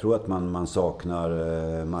 jag tror att man saknar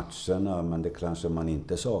matcherna, men det kanske man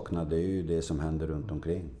inte saknar, det är ju det som händer runt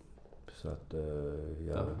omkring. Så att,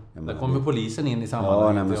 där kommer polisen in i sammanhanget.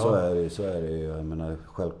 Ja, nej, men så är det. Jag menar,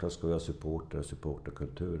 självklart ska vi ha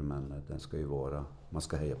supporterkultur, men den ska ju vara, man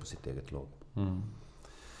ska heja på sitt eget lag. Mm.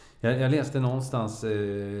 Jag läste någonstans,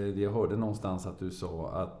 jag hörde någonstans att du sa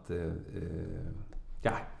att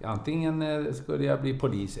antingen skulle jag bli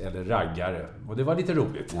polis eller raggare. Och det var lite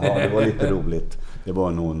roligt. Ja, det var lite roligt. Det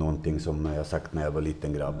var nog någonting som jag sagt när jag var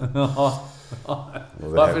liten grabb.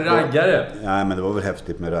 Varför raggare? Nej, men det var väl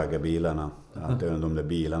häftigt med raggarbilarna. Att de där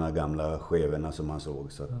bilarna, gamla skevorna som man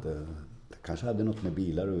såg. Så att det kanske hade något med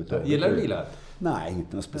bilar överhuvudtaget. Gillar du bilar? Nej,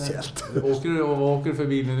 inte något speciellt. Vad åker du för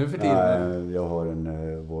bil nu för tiden? Jag har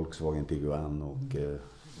en Volkswagen Tiguan och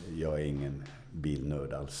jag är ingen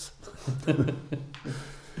bilnörd alls.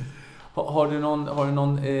 Har du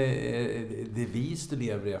någon devis du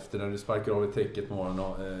lever efter när du sparkar av i täcket på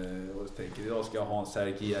morgonen och tänker idag ska jag ha en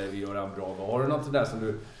Särkijärvi göra en bra? Har du något där som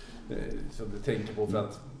du tänker på för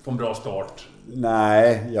att få en bra start?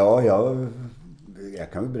 Nej,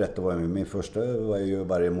 jag kan ju berätta vad min första var jag gör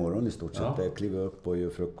varje morgon i stort sett. Jag kliver upp och gör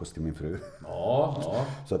frukost till min fru. Ja.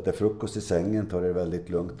 Så att det är frukost i sängen, tar det väldigt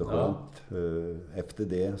lugnt och skönt. Efter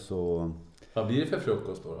det så... Vad blir det för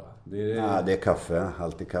frukost då? Det är kaffe,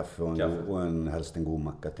 alltid kaffe och helst en god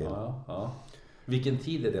macka till. Ja. Vilken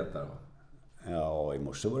tid är detta då? Ja, i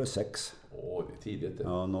morse var det 6. Det är tidigt.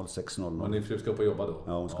 Ja, 06.00. Och din fru ska på jobba då?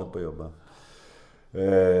 Ja, hon ska på jobba.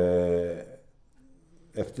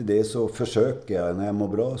 Efter det så försöker jag, när jag mår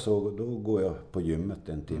bra så då går jag på gymmet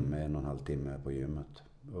 1,5 timme på gymmet.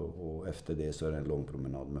 Och efter det så är det en lång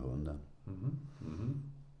promenad med hunden.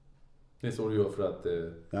 Det är så du gör för att...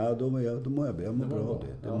 Ja, då mår jag bra.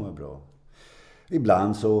 Jag mår bra.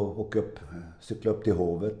 Ibland så åker jag cyklar upp till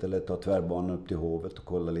Hovet eller tar tvärbanan upp till Hovet och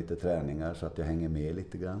kollar lite träningar så att jag hänger med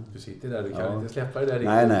lite grann. Du sitter där, du kan inte släppa det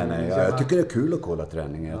där. Nej. Jag tycker det är kul att kolla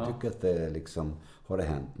träningar. Jag tycker att det liksom, har det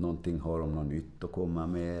hänt någonting? Har de något nytt att komma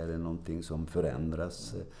med? Är det någonting som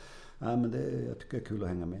förändras? Ja, men jag tycker det är kul att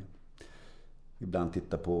hänga med. Ibland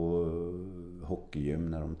titta på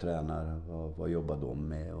hockeygym när de tränar. Vad jobbar de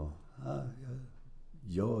med?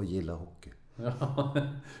 Jag gillar hockey. Ja.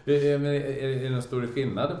 Är det en stor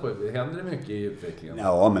skillnad händer det mycket i utvecklingen?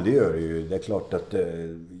 Ja, men det gör det ju. Det är klart att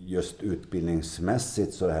just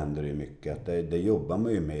utbildningsmässigt så händer det mycket. Att det jobbar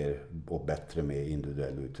man ju mer och bättre med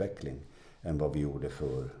individuell utveckling än vad vi gjorde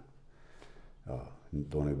för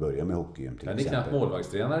då vi började med hockeygym till exempel. Det är knappt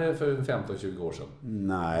målvaktstränare för 15-20 år sedan.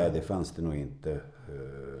 Nej, det fanns det nog inte.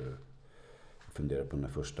 Jag funderar på när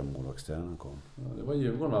första målvaktstränaren kom. Ja, det var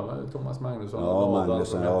Djurgården, va? Thomas Magnusson. Ja,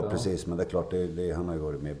 Magnusson, precis. Men det är klart, han har ju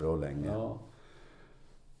varit med bra länge. Ja.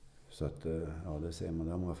 Så att, det ser man.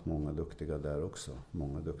 De har haft många duktiga där också.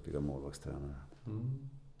 Många duktiga målvaktstränare.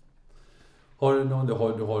 Har du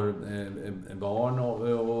barn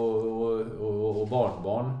och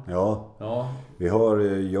barnbarn? Ja.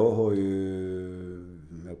 Jag har ju,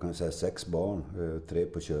 jag kan säga 6 barn. 3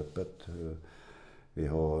 på köpet. Vi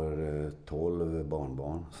har 12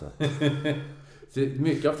 barnbarn. Så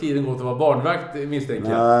mycket av tiden går till att vara barnvakt,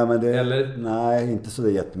 misstänker jag. Nej, inte så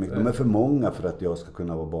jättemycket. De är för många för att jag ska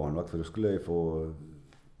kunna vara barnvakt. För då skulle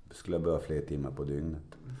jag behöva fler timmar på dygnet.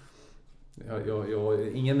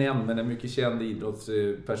 Ingen nämnd, men en mycket känd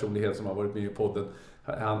idrottspersonlighet som har varit med i podden.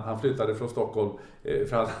 Han flyttade från Stockholm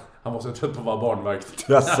för han var så trött på att vara barnvakt.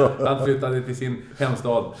 Han flyttade till sin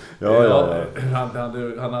hemstad.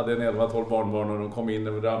 Han hade en 11-12 barnbarn och de kom in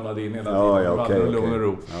och ramlade in hela tiden. Okay. Lugn och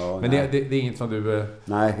ro. Men det är inget som du...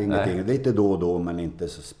 Nej, ingenting. Nej. Lite då och då, men inte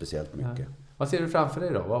så speciellt mycket. Nej. Vad ser du framför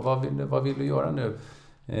dig då? Vad vill du göra nu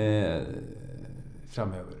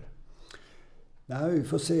framöver? Nej, vi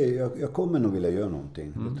får se. Jag kommer nog vilja göra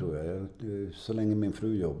någonting. Det tror jag. Så länge min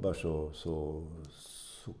fru jobbar så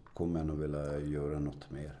kommer jag nog vilja göra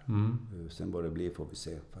något mer. Sen vad det blir får vi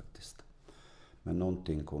se faktiskt. Men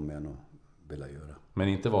någonting kommer jag nog vilja göra. Men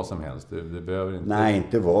inte vad som helst? Du behöver inte... Nej,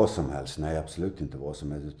 inte vad som helst. Nej, absolut inte vad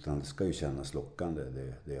som helst. Utan det ska ju kännas lockande,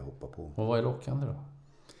 det jag hoppar på. Och vad är lockande då?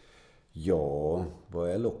 Ja, vad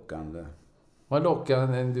är lockande? Vad är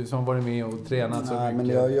lockande, du som varit med och tränat så mycket? Men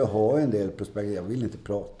jag har en del prospekt. Jag vill inte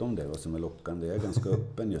prata om det, vad som är lockande. Jag är ganska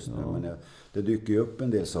öppen just nu. Men det dyker ju upp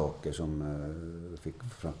en del saker som fick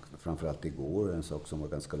framförallt igår. En sak som var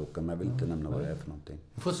ganska lockande. Men jag vill inte nämna vad det är för någonting.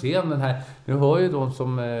 Vi får se om den här... Nu hör ju de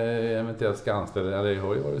som eventuellt ska anställa, eller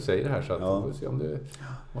hör ju vad du säger här. Så att vi får se om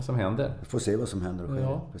vad som händer. Vi får se vad som händer och sker.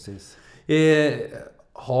 Ja. Precis.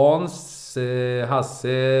 Hans,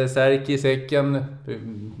 Hasse, Särki, Säcken...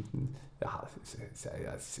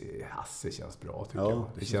 Hasse känns bra tycker jag.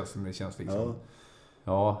 Det känns liksom...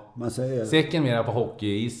 Ja. Man säger... Säcken mera på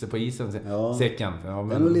hockey, på isen. Ja. Säcken. Ja, men,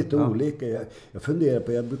 det är nog lite olika. Jag funderar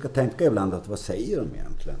på, jag brukar tänka ibland att vad säger de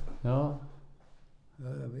egentligen? Ja.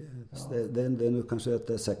 Det är nog kanske att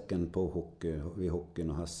det är Säcken på hockey, vid hockeyn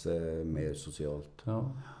och Hasse mer socialt.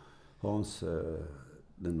 Ja. Hans,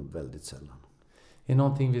 det är nog väldigt sällan. Är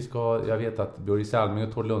någonting vi ska... Jag vet att Börje Salming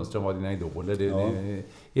och Tord Lundström var dina idoler. Är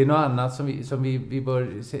det något annat som vi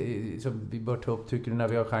bör ta upp, tycker du, när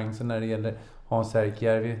vi har chansen när det gäller Hans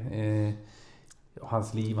Särkijärvi?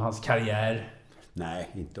 Hans liv, hans karriär? Nej,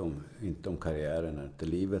 inte om karriären. Inte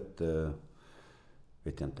livet...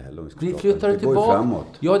 vet jag inte heller om vi flyttar det går tillbaka. Framåt.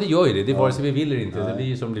 Ja, det gör ju det. Det är vare sig vi vill eller inte. Nej. Det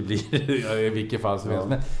blir som det blir i vilket fall som helst.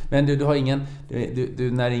 Men du har ingen...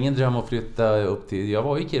 Du när ingen dröm att flytta upp till... Jag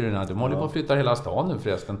var i Kiruna. Du håller på att flytta hela stan nu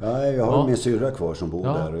förresten. Ja, jag har min syrra kvar som bor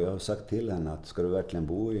där. Och jag har sagt till henne att ska du verkligen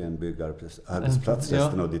bo i en byggarbetsplats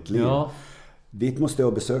resten av ditt liv... Ja. Dit måste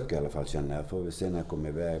jag besöka i alla fall, känner jag. Får vi se när jag kommer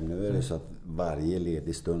iväg. Nu är det så att varje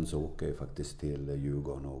ledig stund så åker jag faktiskt till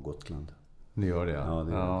Djurgården och Gotland. Det gör det, ja.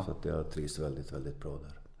 Ja, så att jag trivs väldigt, väldigt bra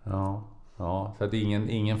där. Ja, så att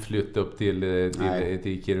ingen flytt upp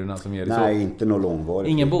till Kiruna som ger det. Nej, så. Inte någon långvarig.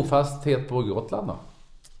 Ingen bofasthet på Gotland då?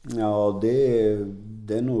 Ja,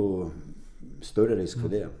 det är nog större risk för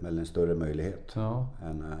det. Eller en större möjlighet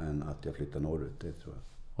än att jag flyttar norrut, det tror jag.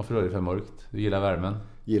 Varför är det för mörkt? Du gillar värmen?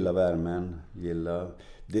 Gillar värmen,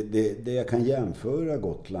 Det jag kan jämföra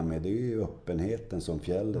Gotland med, det är ju öppenheten som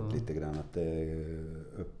fjället lite grann. Att det är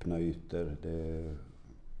öppna ytor, det är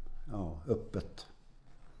öppet.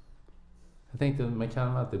 Jag tänkte, men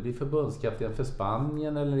kan man inte bli förbundskapten för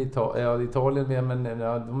Spanien eller Italien, men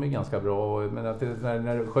de är ganska bra. Men att det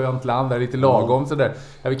när skönt land där, lite lagom sådär.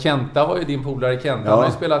 Kenta var ju din polare Kenta. Han har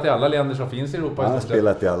ju spelat i alla länder som finns i Europa. Han har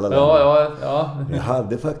spelat i alla länder. Ja. Jag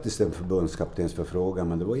hade faktiskt en förbundskaptensförfrågan,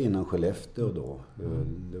 men det var innan Skellefteå då.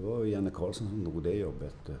 Det var Janne Karlsson som tog det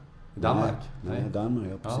jobbet. Danmark? Nej, Danmark,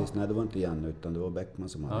 ja precis. Nej, det var inte Janne, utan det var Bäckman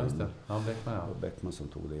som hade det. Ja, Bäckman, ja. Det var Bäckman som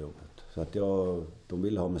tog det jobbet. Så att de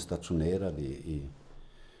ville ha mig stationerad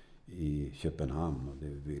i Köpenhamn, och det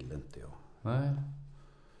ville inte jag. Nej.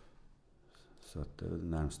 Så att det är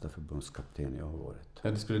närmsta förbundskapten jag har varit.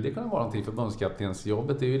 Ja, skulle det kunna vara någonting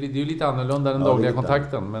förbundskaptensjobbet? Det är ju lite annorlunda än den dagliga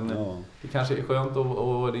kontakten, men det kanske är skönt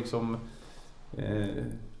att liksom...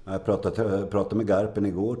 Jag pratade med Garpen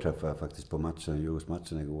igår, träffade jag faktiskt på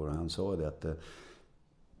Djurgårdsmatchen igår, och han sa det att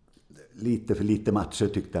lite för lite matcher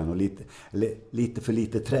tyckte han, och lite för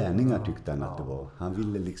lite träningar tyckte han att det var. Han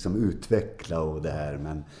ville liksom utveckla och det här,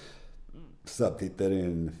 men samtidigt är det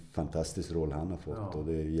en fantastisk roll han har fått, och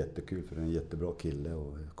det är jättekul för det är en jättebra kille,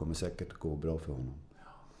 och det kommer säkert gå bra för honom.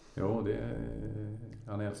 Ja,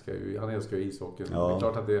 han älskar ju ishockeyn. Ja. Det är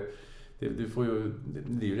klart att du får ju,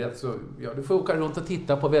 det är ju rätt så, du får åka runt och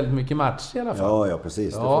titta på väldigt mycket matcher i alla fall. Ja,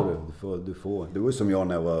 precis. Ja. Du får. Det var som jag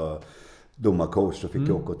när jag var domarcoach, så fick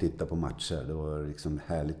jag åka och titta på matcher. Det var liksom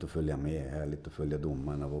härligt att följa med, härligt att följa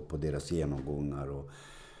domarna och på deras genomgångar, och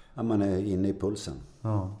man är inne i pulsen.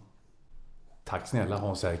 Ja. Tack snälla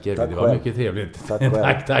Hans Särkijärvi, det var mycket trevligt. Tack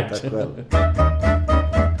själv. Tack själv.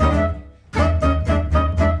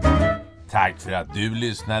 Tack för att du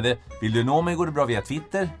lyssnade. Vill du nå mig går det bra via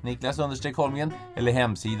Twitter, Niklas_Holmgren, eller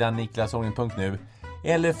hemsidan niklasholmgren.nu,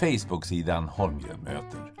 eller Facebook-sidan Holmgren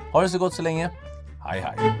möter. Ha det så gott så länge. Hej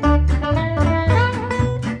hej.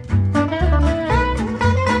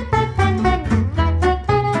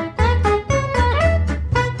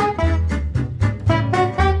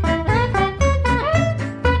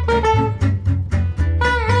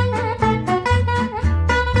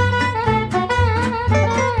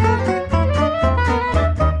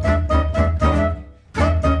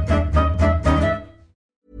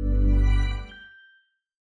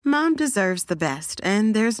 deserves the best,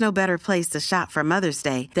 and there's no better place to shop for Mother's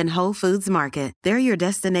Day than Whole Foods Market. They're your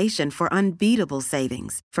destination for unbeatable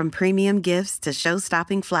savings, from premium gifts to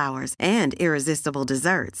show-stopping flowers and irresistible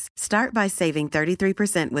desserts. Start by saving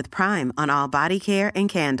 33% with Prime on all body care and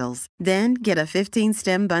candles. Then get a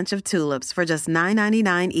 15-stem bunch of tulips for just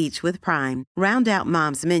 $9.99 each with Prime. Round out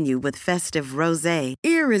Mom's menu with festive rosé,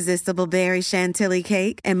 irresistible berry chantilly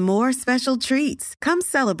cake, and more special treats. Come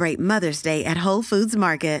celebrate Mother's Day at Whole Foods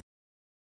Market.